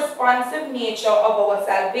 underscores the responsive nature of our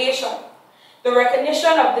salvation. The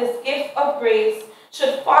recognition of this gift of grace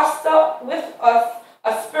should foster with us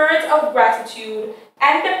a spirit of gratitude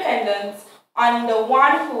and dependence on the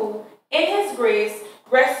one who, in his grace,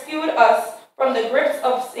 rescued us from the grips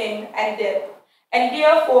of sin and death, and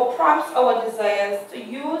therefore prompts our desires to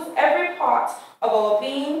use every part of our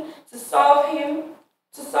being to serve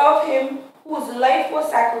him whose life was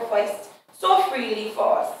sacrificed so freely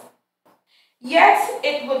for us. Yet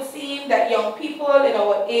it would seem that young people in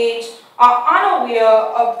our age are unaware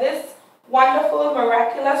of this wonderful,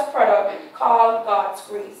 miraculous product called God's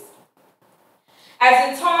grace,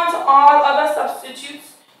 as they turn to all other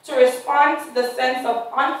substitutes to respond to the sense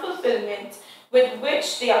of unfulfillment with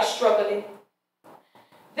which they are struggling.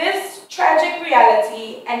 This tragic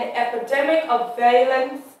reality and epidemic of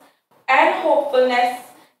violence and hopefulness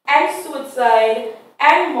and suicide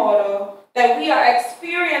and murder that we are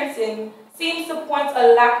experiencing seems to point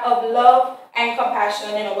a lack of love and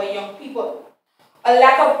compassion in our young people, a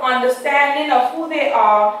lack of understanding of who they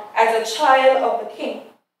are as a child of the King.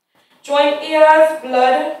 Join heirs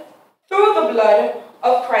through the blood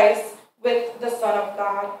of Christ with the Son of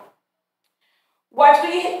God. What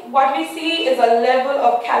we see is a level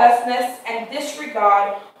of callousness and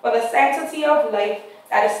disregard for the sanctity of life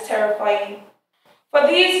that is terrifying. For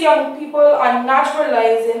these young people are not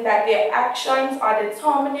realizing that their actions are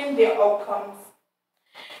determining their outcomes.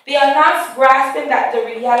 They are not grasping that the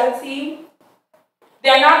reality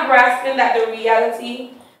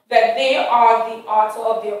that they are the author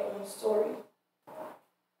of their own story.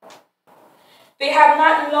 They have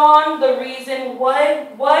not learned the reason why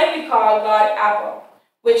we call God Abba,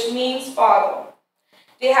 which means Father.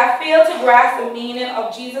 They have failed to grasp the meaning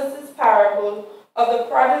of Jesus' parable of the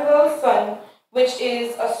prodigal son, which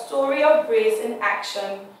is a story of grace in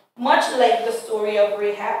action, much like the story of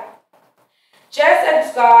Rahab. Just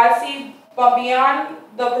as God but beyond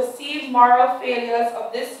the perceived moral failures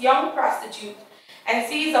of this young prostitute and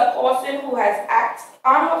sees a person who has acted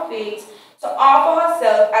on her faith to offer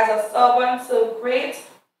herself as a servant to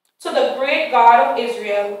the great God of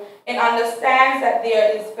Israel, and understands that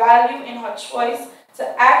there is value in her choice to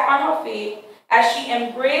act on her faith as she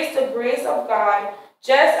embraced the grace of God,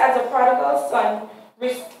 just as the prodigal son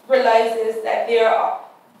realizes that there are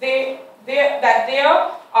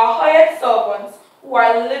hired servants who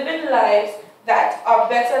are living lives that are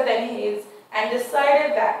better than his, and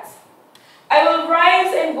decided that I will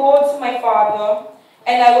rise and go to my father,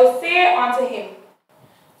 and I will say unto him,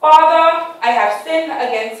 Father, I have sinned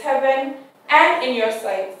against heaven and in your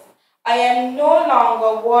sight. I am no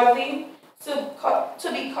longer worthy to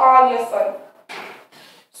be called your son.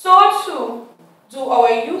 So too do our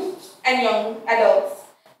youth and young adults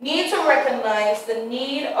need to recognize the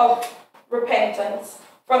need of repentance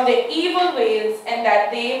from their evil ways, and that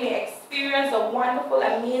they may experience the wonderful,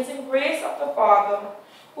 amazing grace of the Father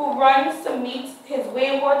who runs to meet his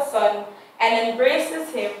wayward son and embraces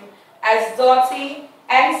him as dirty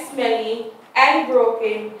and smelly and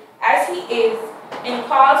broken as he is, and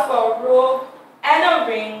calls for a robe and a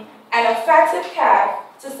ring and a fatted calf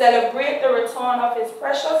to celebrate the return of his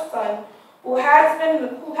precious son who had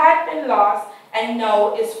been lost and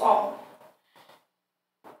now is found.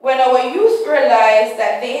 When our youth realize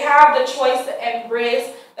that they have the choice to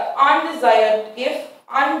embrace the undeserved gift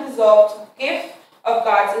of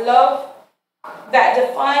God's love that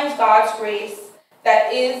defines God's grace,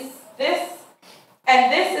 this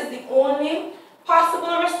is the only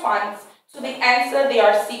possible response to the answer they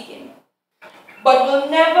are seeking, but will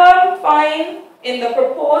never find in the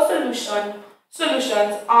proposed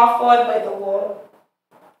solutions offered by the world.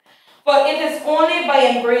 For it is only by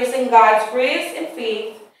embracing God's grace and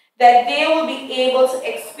faith that they will be able to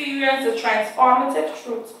experience the transformative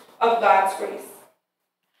truth of God's grace.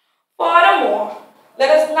 Furthermore, let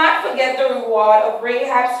us not forget the reward of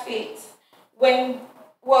Rahab's faith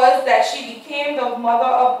was that she became the mother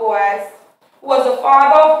of Boaz, who was the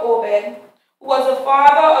father of Obed, who was the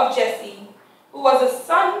father of Jesse, who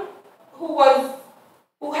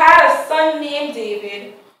had a son named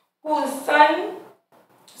David, whose son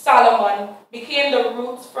Solomon became the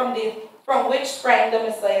roots from which sprang the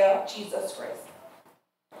Messiah, Jesus Christ.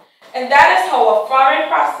 And that is how a foreign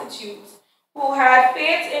prostitute who had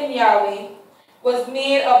faith in Yahweh was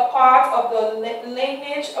made a part of the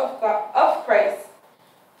lineage of Christ.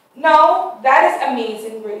 Now, that is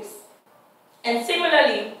amazing grace. And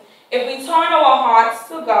similarly, if we turn our hearts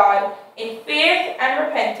to God in faith and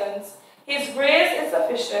repentance, his grace is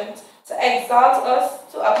sufficient to exalt us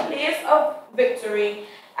to a place of victory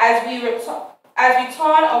as we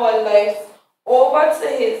turn our lives over to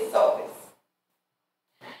his service.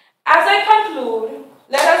 As I conclude,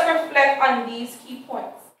 let us reflect on these key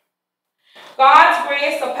points. God's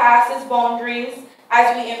grace surpasses boundaries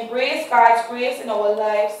as we embrace God's grace in our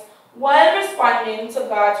lives while responding to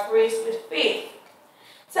God's grace with faith.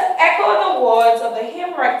 To echo the words of the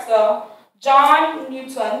hymn writer John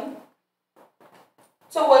Newton,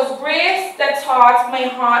 "'Twas grace that taught my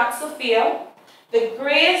heart to fear, the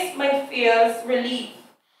grace my fears relieve.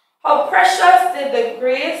 How precious did the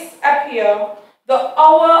grace appear, the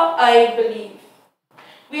hour I believe."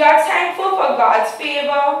 We are thankful for God's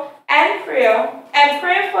favor and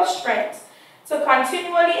pray for strength to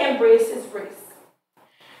continually embrace his grace.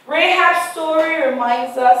 Rahab's story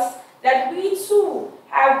reminds us that we too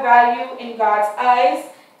have value in God's eyes,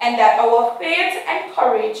 and that our faith and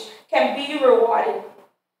courage can be rewarded.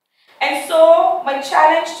 And so, my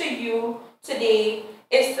challenge to you today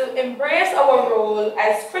is to embrace our role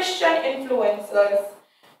as Christian influencers.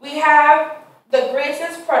 We have the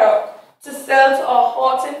greatest product to sell to a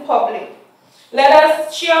hurting public. Let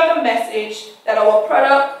us share the message that our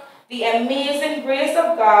product, the amazing grace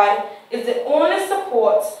of God, is the only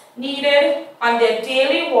support needed on their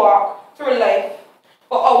daily walk through life.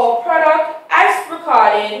 For our product, as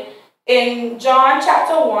recorded in John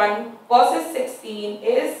chapter 1, verses 16,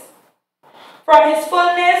 is, "From his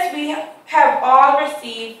fullness we have all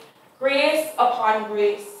received grace upon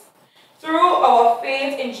grace, through our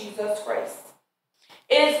faith in Jesus Christ."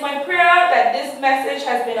 It is my prayer that this message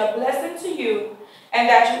has been a blessing to you, and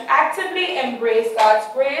that you actively embrace God's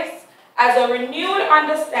grace as a renewed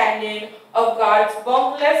understanding of God's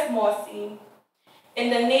boundless mercy. In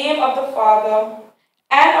the name of the Father,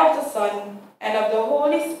 and of the Son, and of the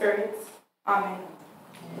Holy Spirit. Amen.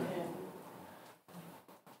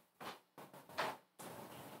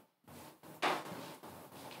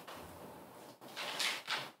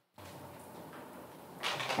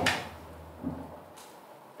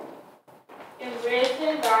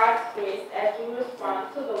 Embracing God's grace as we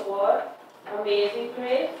respond to the word Amazing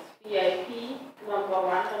Grace, VIP number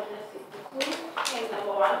 162 and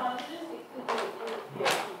number 162 in the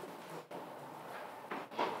VIP.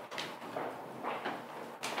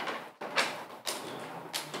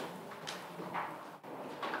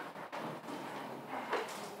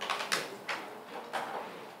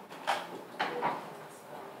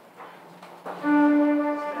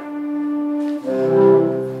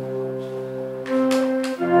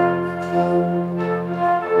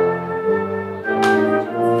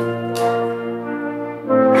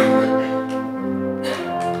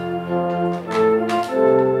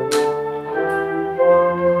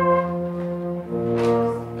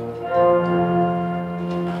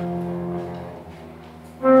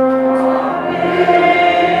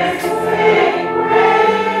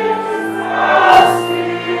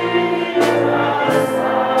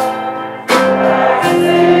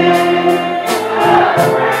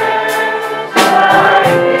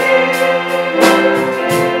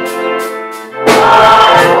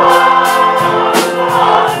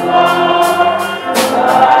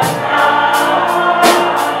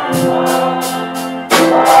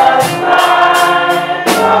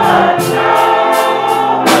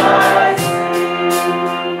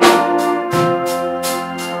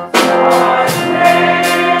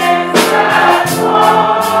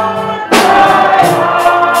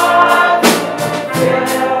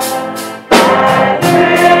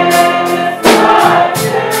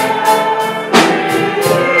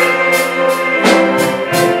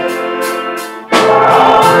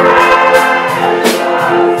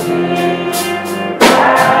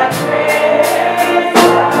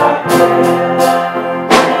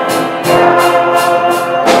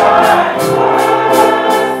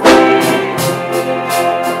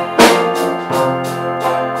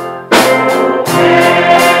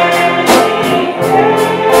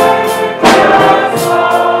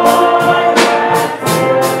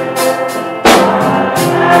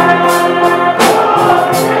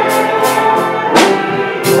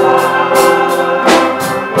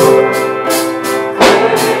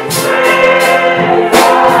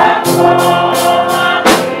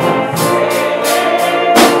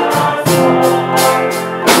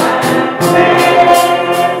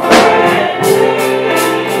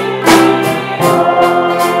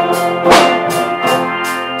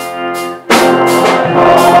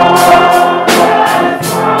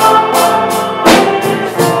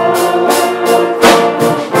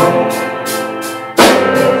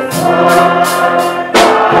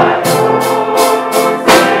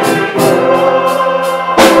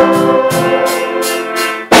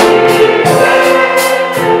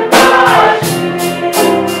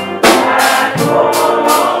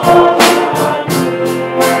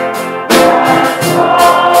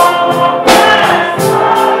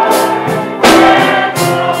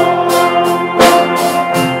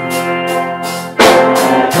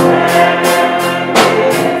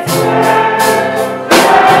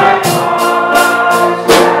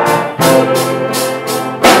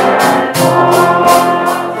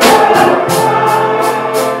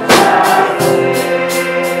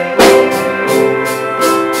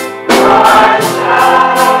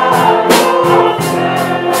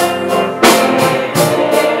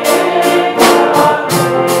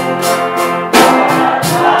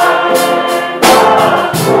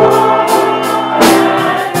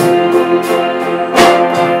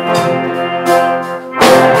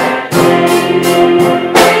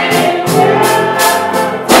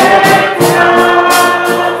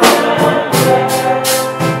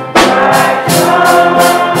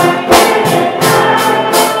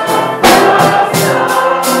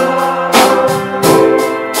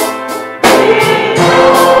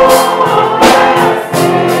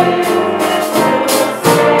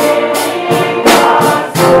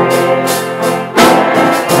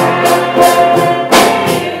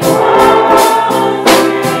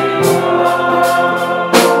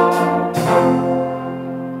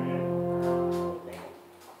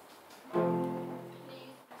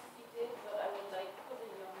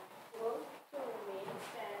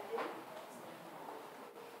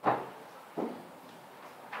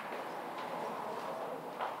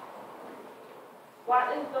 What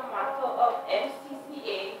is the motto of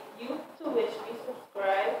MCCA youth to which we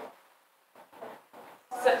subscribe?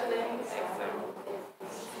 Settling exams.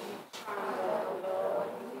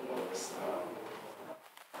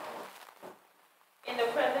 In the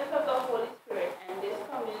presence of the Holy Spirit and this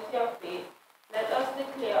community of faith, let us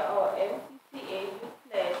declare our MCCA youth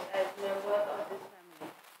pledge as members of this family.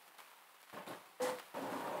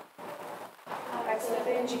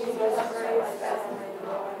 Accepting Jesus Christ as my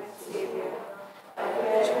Lord and Savior, I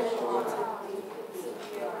pledge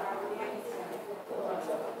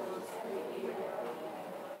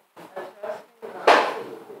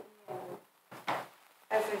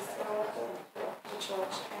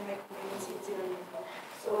church and my community daily,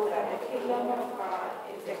 so that the kingdom of God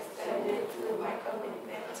is extended through my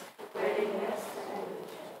commitment, readiness, and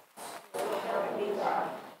diligence. So help me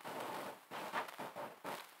God.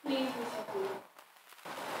 Please be seated.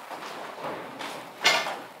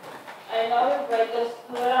 I now invite the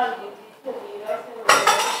student on duty to lead us in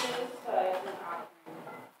relations, prayers, and offering.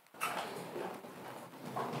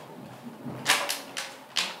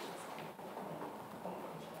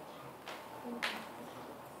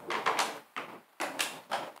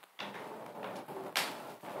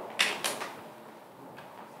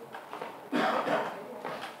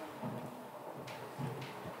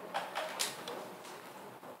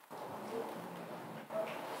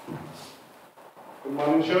 Good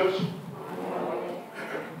morning, church.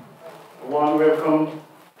 A warm welcome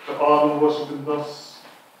to all who worship with us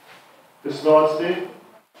this Lord's Day.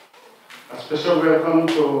 A special welcome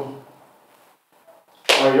to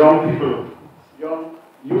our young people, young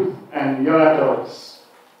youth and young adults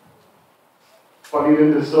for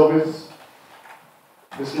leading the service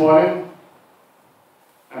this morning,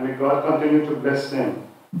 and may God continue to bless them.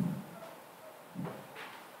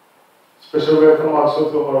 Special welcome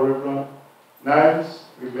also to our Reverend Niles.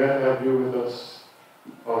 We're glad to have you with us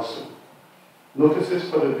also. Notices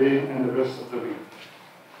for the day and the rest of the week.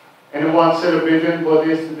 Anyone celebrating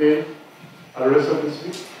birthdays today or the rest of this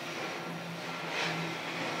week?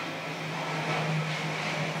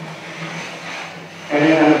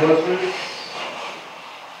 Any anniversaries?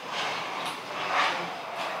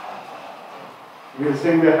 We'll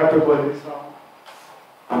sing the happy birthday song.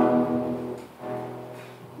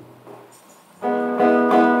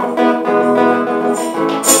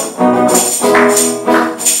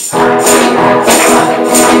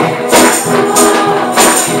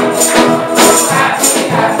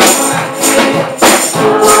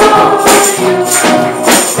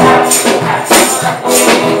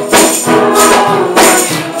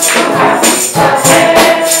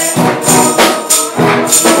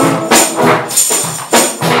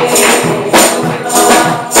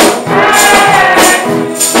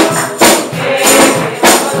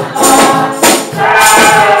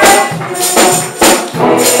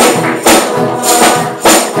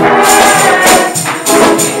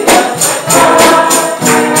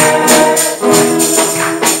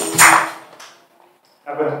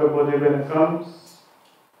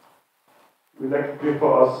 We'd like to pray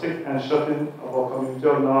for our sick and shut-in of our community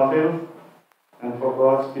of North Hill and for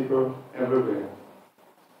God's people everywhere.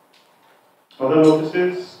 Other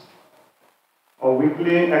notices, our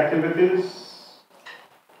weekly activities.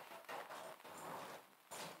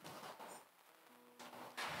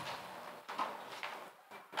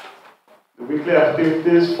 The weekly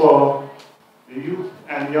activities for the youth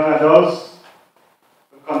and young adults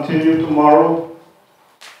will continue tomorrow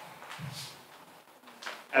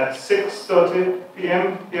at 6:30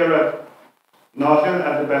 p.m. here at North Hill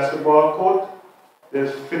at the basketball court.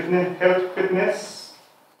 There's health fitness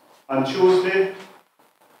on Tuesday,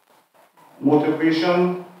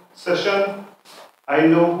 motivation session. I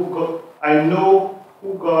know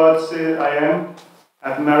who God said I am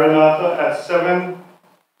at Maranatha at 7.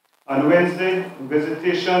 On Wednesday,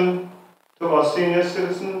 visitation to our senior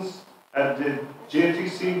citizens at the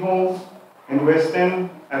JTC home in West End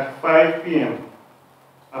at 5 p.m.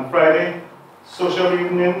 On Friday, social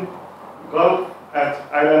evening golf at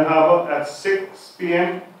Island Harbor at 6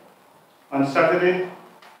 p.m. On Saturday,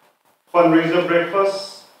 fundraiser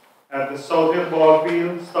breakfast at the South Hill Ball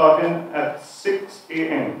Field starting at 6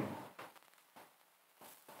 a.m.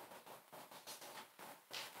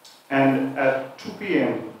 And at 2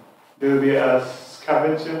 p.m., there will be a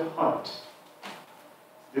scavenger hunt.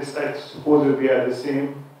 This, I suppose, will be at the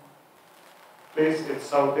same place at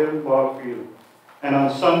South Hill Ball Field. And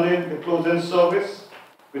on Sunday, the closing service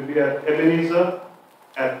will be at Ebenezer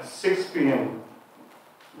at 6 p.m.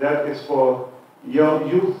 That is for young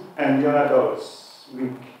youth and young adults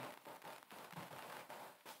week.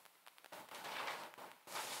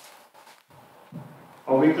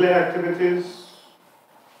 Our weekly activities.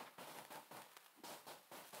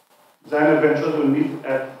 Zion Adventures will meet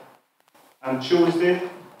on Tuesday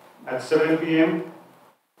at 7 p.m.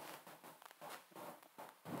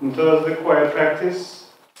 On Thursday, choir practice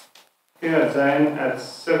here at Zion at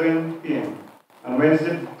 7 p.m. On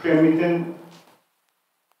Wednesday, prayer meeting,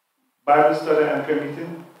 Bible study and prayer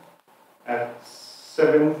meeting at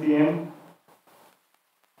 7 p.m.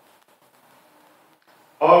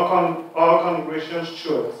 All congregations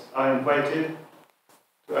churches are invited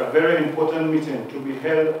to a very important meeting to be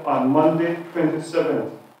held on Monday,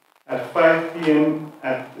 27th at 5 p.m.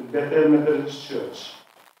 at the Bethel Methodist Church.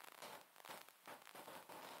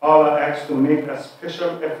 all are asked to make a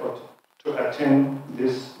special effort to attend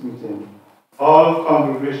this meeting. All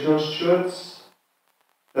congregational stewards,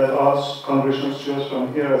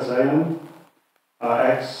 from here at Zion, are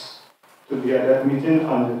asked to be at that meeting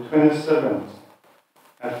on the 27th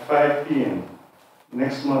at 5 p.m.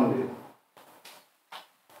 next Monday.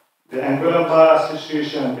 The Anguilla Bar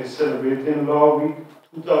Association is celebrating Law Week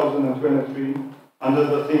 2023 under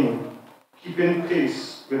the theme, Keeping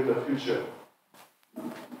Pace with the Future.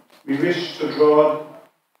 We wish to draw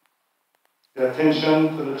the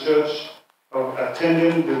attention to the church of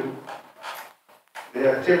attending the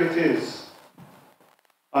activities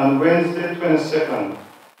on Wednesday 22nd.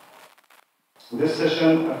 This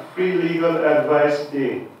session, a free legal advice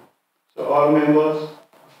day. So all members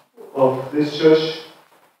of this church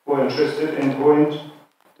who are interested in going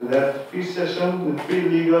to that free session, the free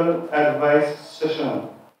legal advice session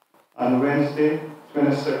on Wednesday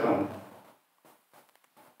 22nd.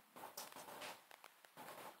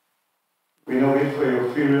 We now wait for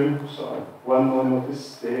your funeral, so one more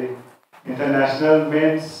notice, the International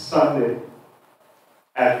Men's Sunday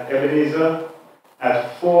at Ebenezer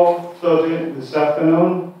at 4:30 this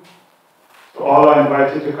afternoon. So all are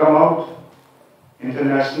invited to come out.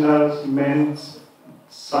 International Men's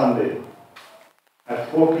Sunday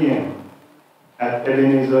at 4 p.m. at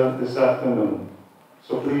Ebenezer this afternoon.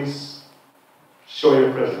 So please show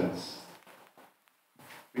your presence.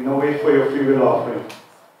 We now wait for your funeral offering.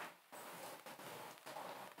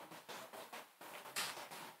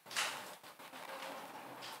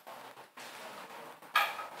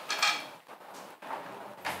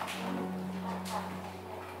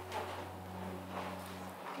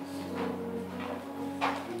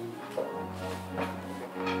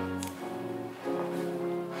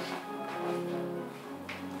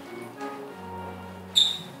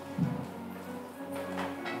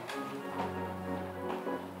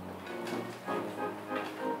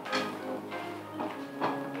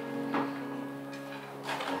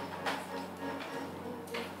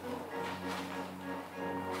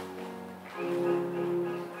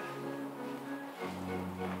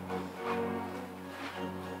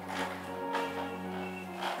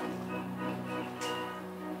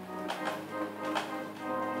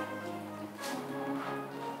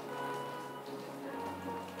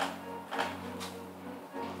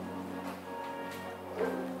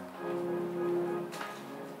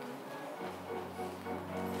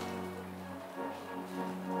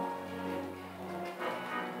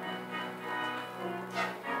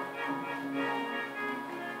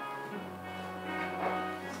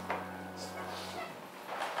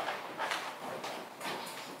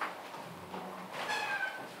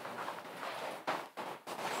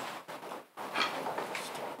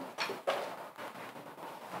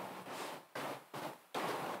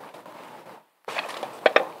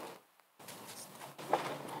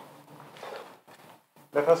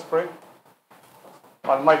 Let us pray.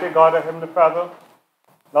 Almighty God, our Heavenly Father,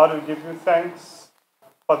 Lord, we give you thanks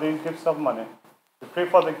for these gifts of money. We pray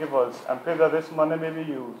for the givers and pray that this money may be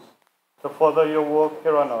used to further your work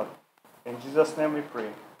here on earth. In Jesus' name we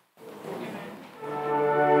pray.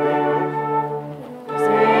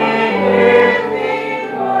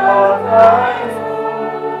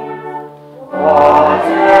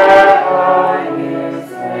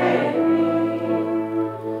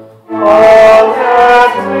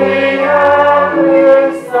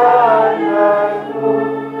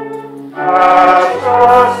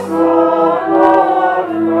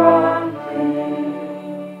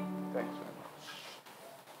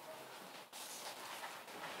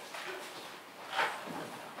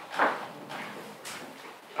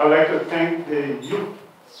 I would like to thank the youth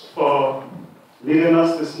for leading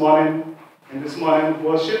us this morning in this morning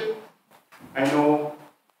worship. I know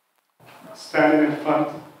standing in front,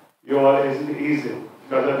 you all isn't easy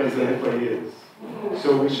because I've been doing it for years.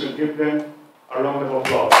 So we should give them a round of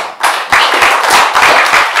applause.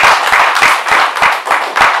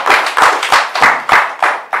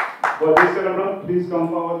 Birthday celebrant, please come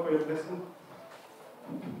forward for your blessing.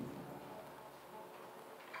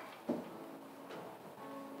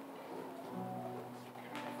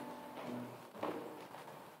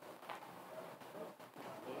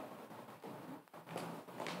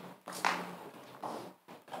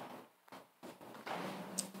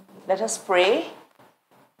 Let us pray.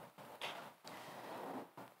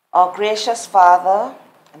 Our gracious Father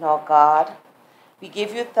and our God, we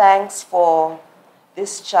give you thanks for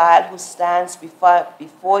this child who stands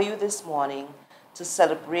before you this morning to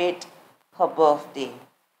celebrate her birthday.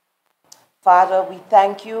 Father, we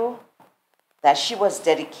thank you that she was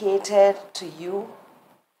dedicated to you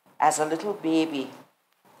as a little baby.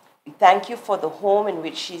 We thank you for the home in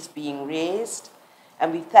which she's being raised,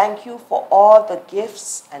 and we thank you for all the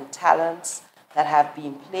gifts and talents that have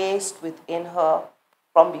been placed within her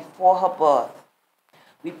from before her birth.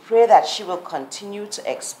 We pray that she will continue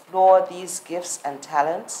to explore these gifts and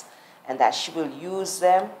talents and that she will use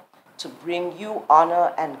them to bring you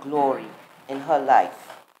honor and glory in her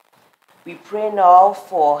life. We pray now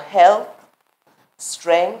for health,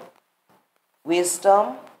 strength,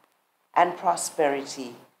 wisdom, and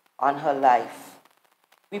prosperity on her life.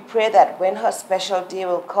 We pray that when her special day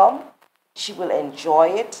will come, she will enjoy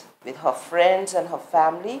it with her friends and her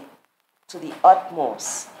family to the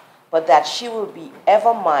utmost, but that she will be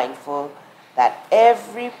ever mindful that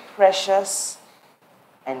every precious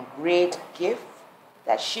and great gift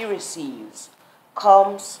that she receives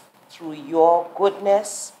comes through your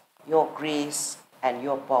goodness, your grace, and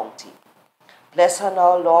your bounty. Bless her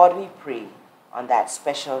now, Lord, we pray, on that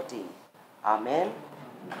special day. Amen.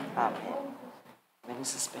 Amen. When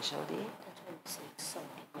is the special day?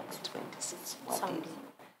 The 26th. What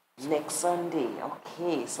day? Next Sunday.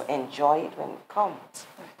 Okay, so enjoy it when it comes.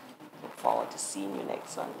 Look forward to seeing you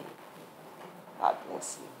next Sunday. God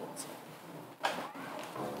bless you.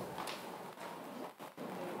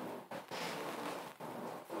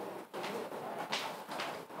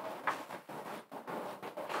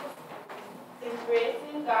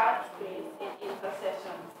 Embracing God's grace in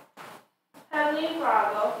intercession. Heavenly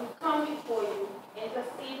Father, we come before you,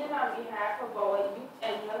 interceding on behalf of our youth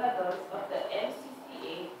and young adults of the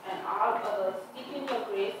MCCA and all others seeking your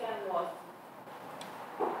grace and mercy.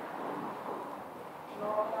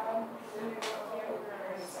 Lord, deliver your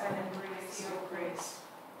grace and embrace your grace.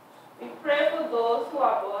 We pray for those who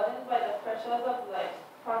are burdened by the pressures of life,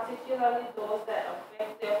 particularly those that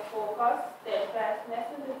affect their focus, steadfastness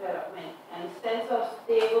in development, and sense of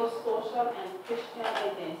stable social and Christian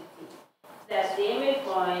identity, that they may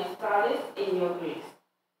find solace in your grace.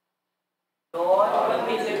 Lord,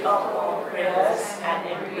 we lift up our prayers and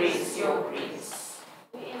embrace your grace.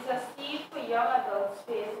 We intercede for young adults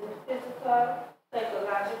facing physical,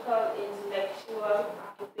 psychological, intellectual,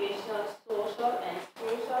 occupational, social, and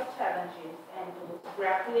spiritual challenges, and those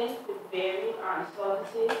grappling with varying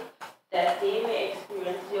uncertainties, that they may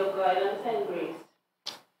experience your guidance and grace.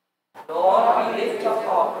 Lord, we lift up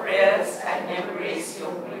our prayers and embrace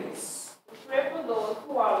your grace. We pray for those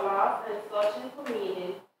who are lost and searching for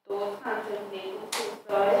meaning, those contemplating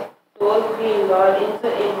suicide, those being lured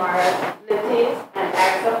into immoralities and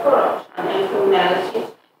acts of corruption and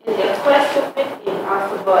criminality in their quest to fit in or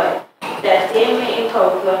survive, that they may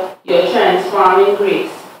encounter your transforming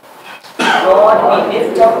grace. Lord, we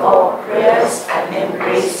lift up our prayers and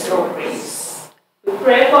embrace your grace. We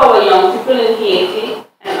pray for our young people in Haiti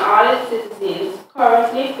and all its citizens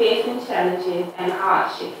currently facing challenges and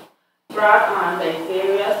hardships brought on by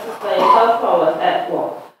various societal powers at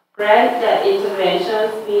work. Grant that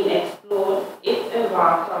interventions being explored, if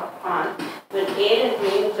embarked upon, will aid in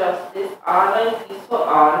bringing justice, order and peace for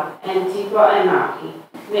all, and deeper anarchy.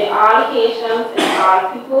 May all Haitians and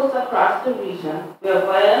all peoples across the region, where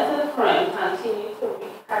violence and crime continue to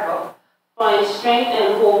wreak havoc, find strength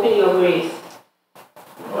and hope in your grace.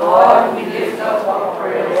 Lord, we lift up our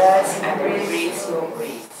prayers and embrace your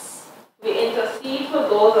grace. We intercede for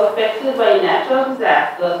those affected by natural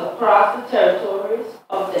disasters across the territories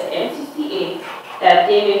of the MCCA, that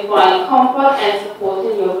they may find comfort and support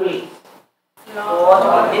in your grace.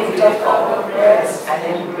 Lord, we lift up our prayers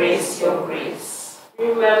and embrace your grace.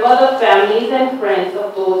 Remember the families and friends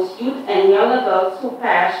of those youth and young adults who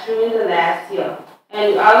passed during the last year.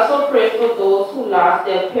 And we also pray for those who lost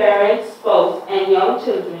their parents, spouse, and young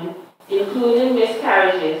children, including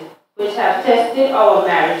miscarriages, which have tested our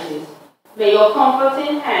marriages. May your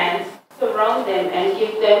comforting hands surround them and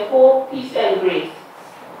give them hope, peace, and grace.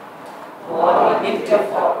 Lord, we lift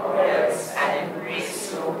up our prayers and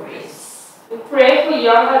embrace your grace. We pray for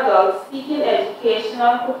young adults seeking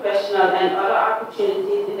educational, professional, and other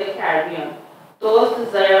opportunities in the Caribbean, those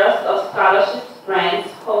desirous of scholarships,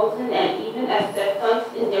 grants, housing, and even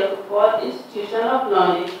acceptance in their preferred institution of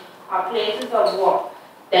learning or places of work,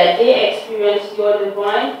 that they experience your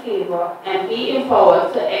divine favor and be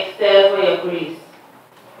empowered to excel by your grace.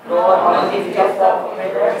 Lord, we lift up our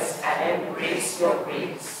prayers and embrace your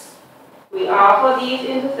grace. We offer these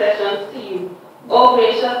intercessions to you, O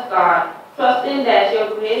gracious God, trusting that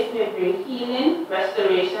your grace may bring healing,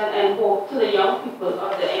 restoration, and hope to the young people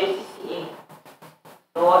of the MCCA.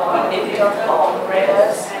 Lord, we lift up our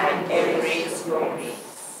prayers and embrace your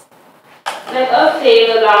grace. Let us say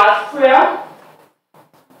the Lord's Prayer.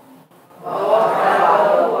 Our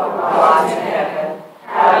Father, who art in heaven,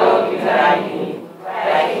 hallowed be thy name.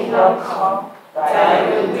 Thy kingdom come, thy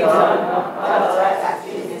will be done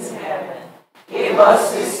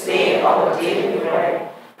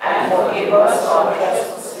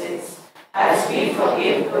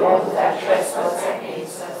those that trespass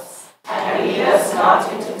against us. And lead us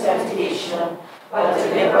not into temptation, but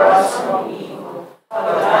deliver us from evil.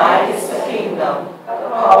 For thine is the kingdom, the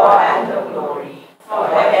power, and the glory,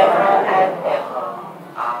 forever and ever.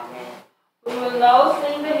 Amen. We will now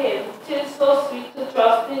sing the hymn, "'Tis So Sweet to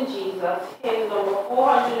Trust in Jesus," hymn number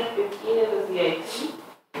 415 in the VIP.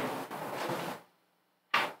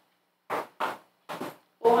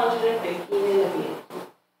 415 in the VIP.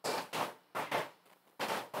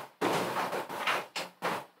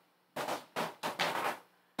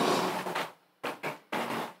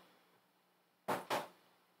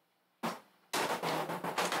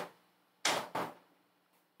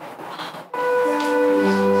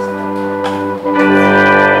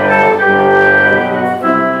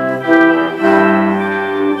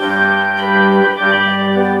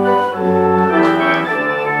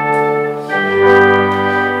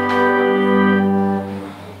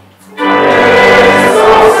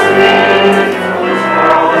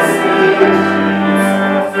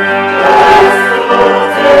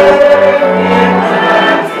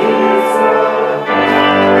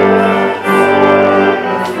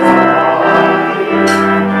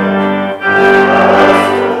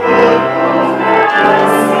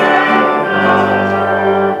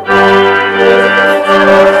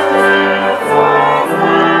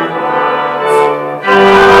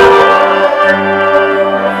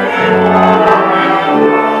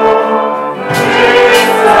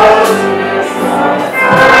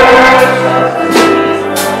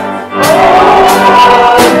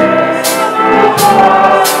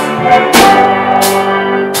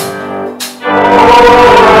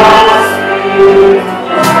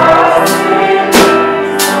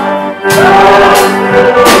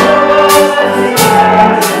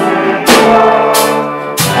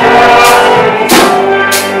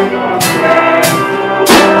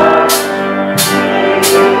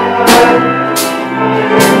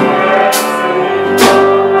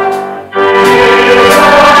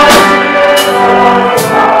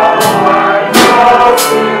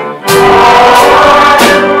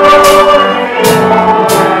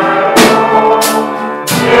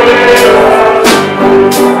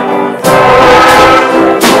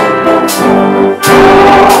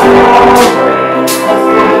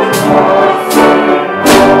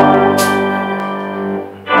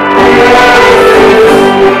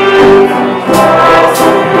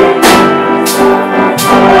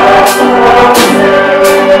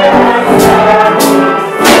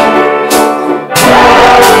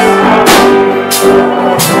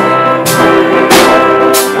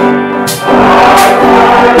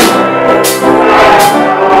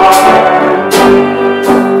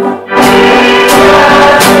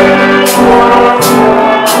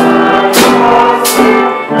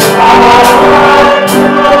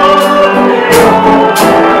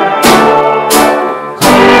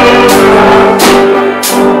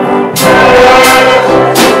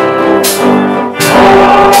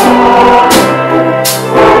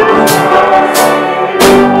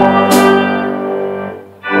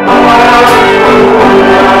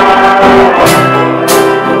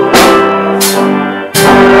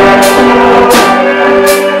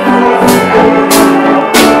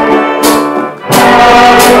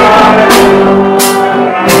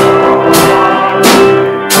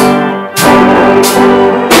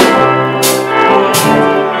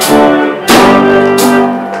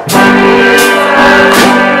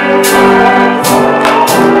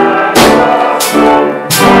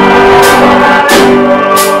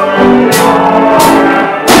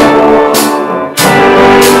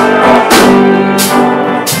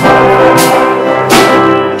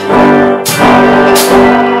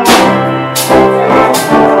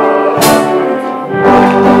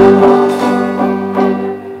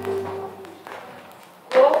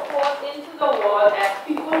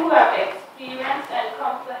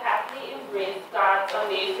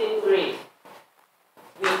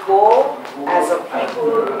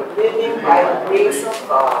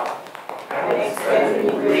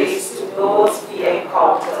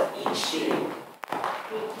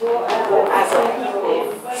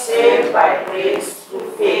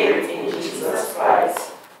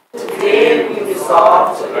 Today we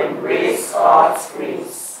resolve to embrace God's grace.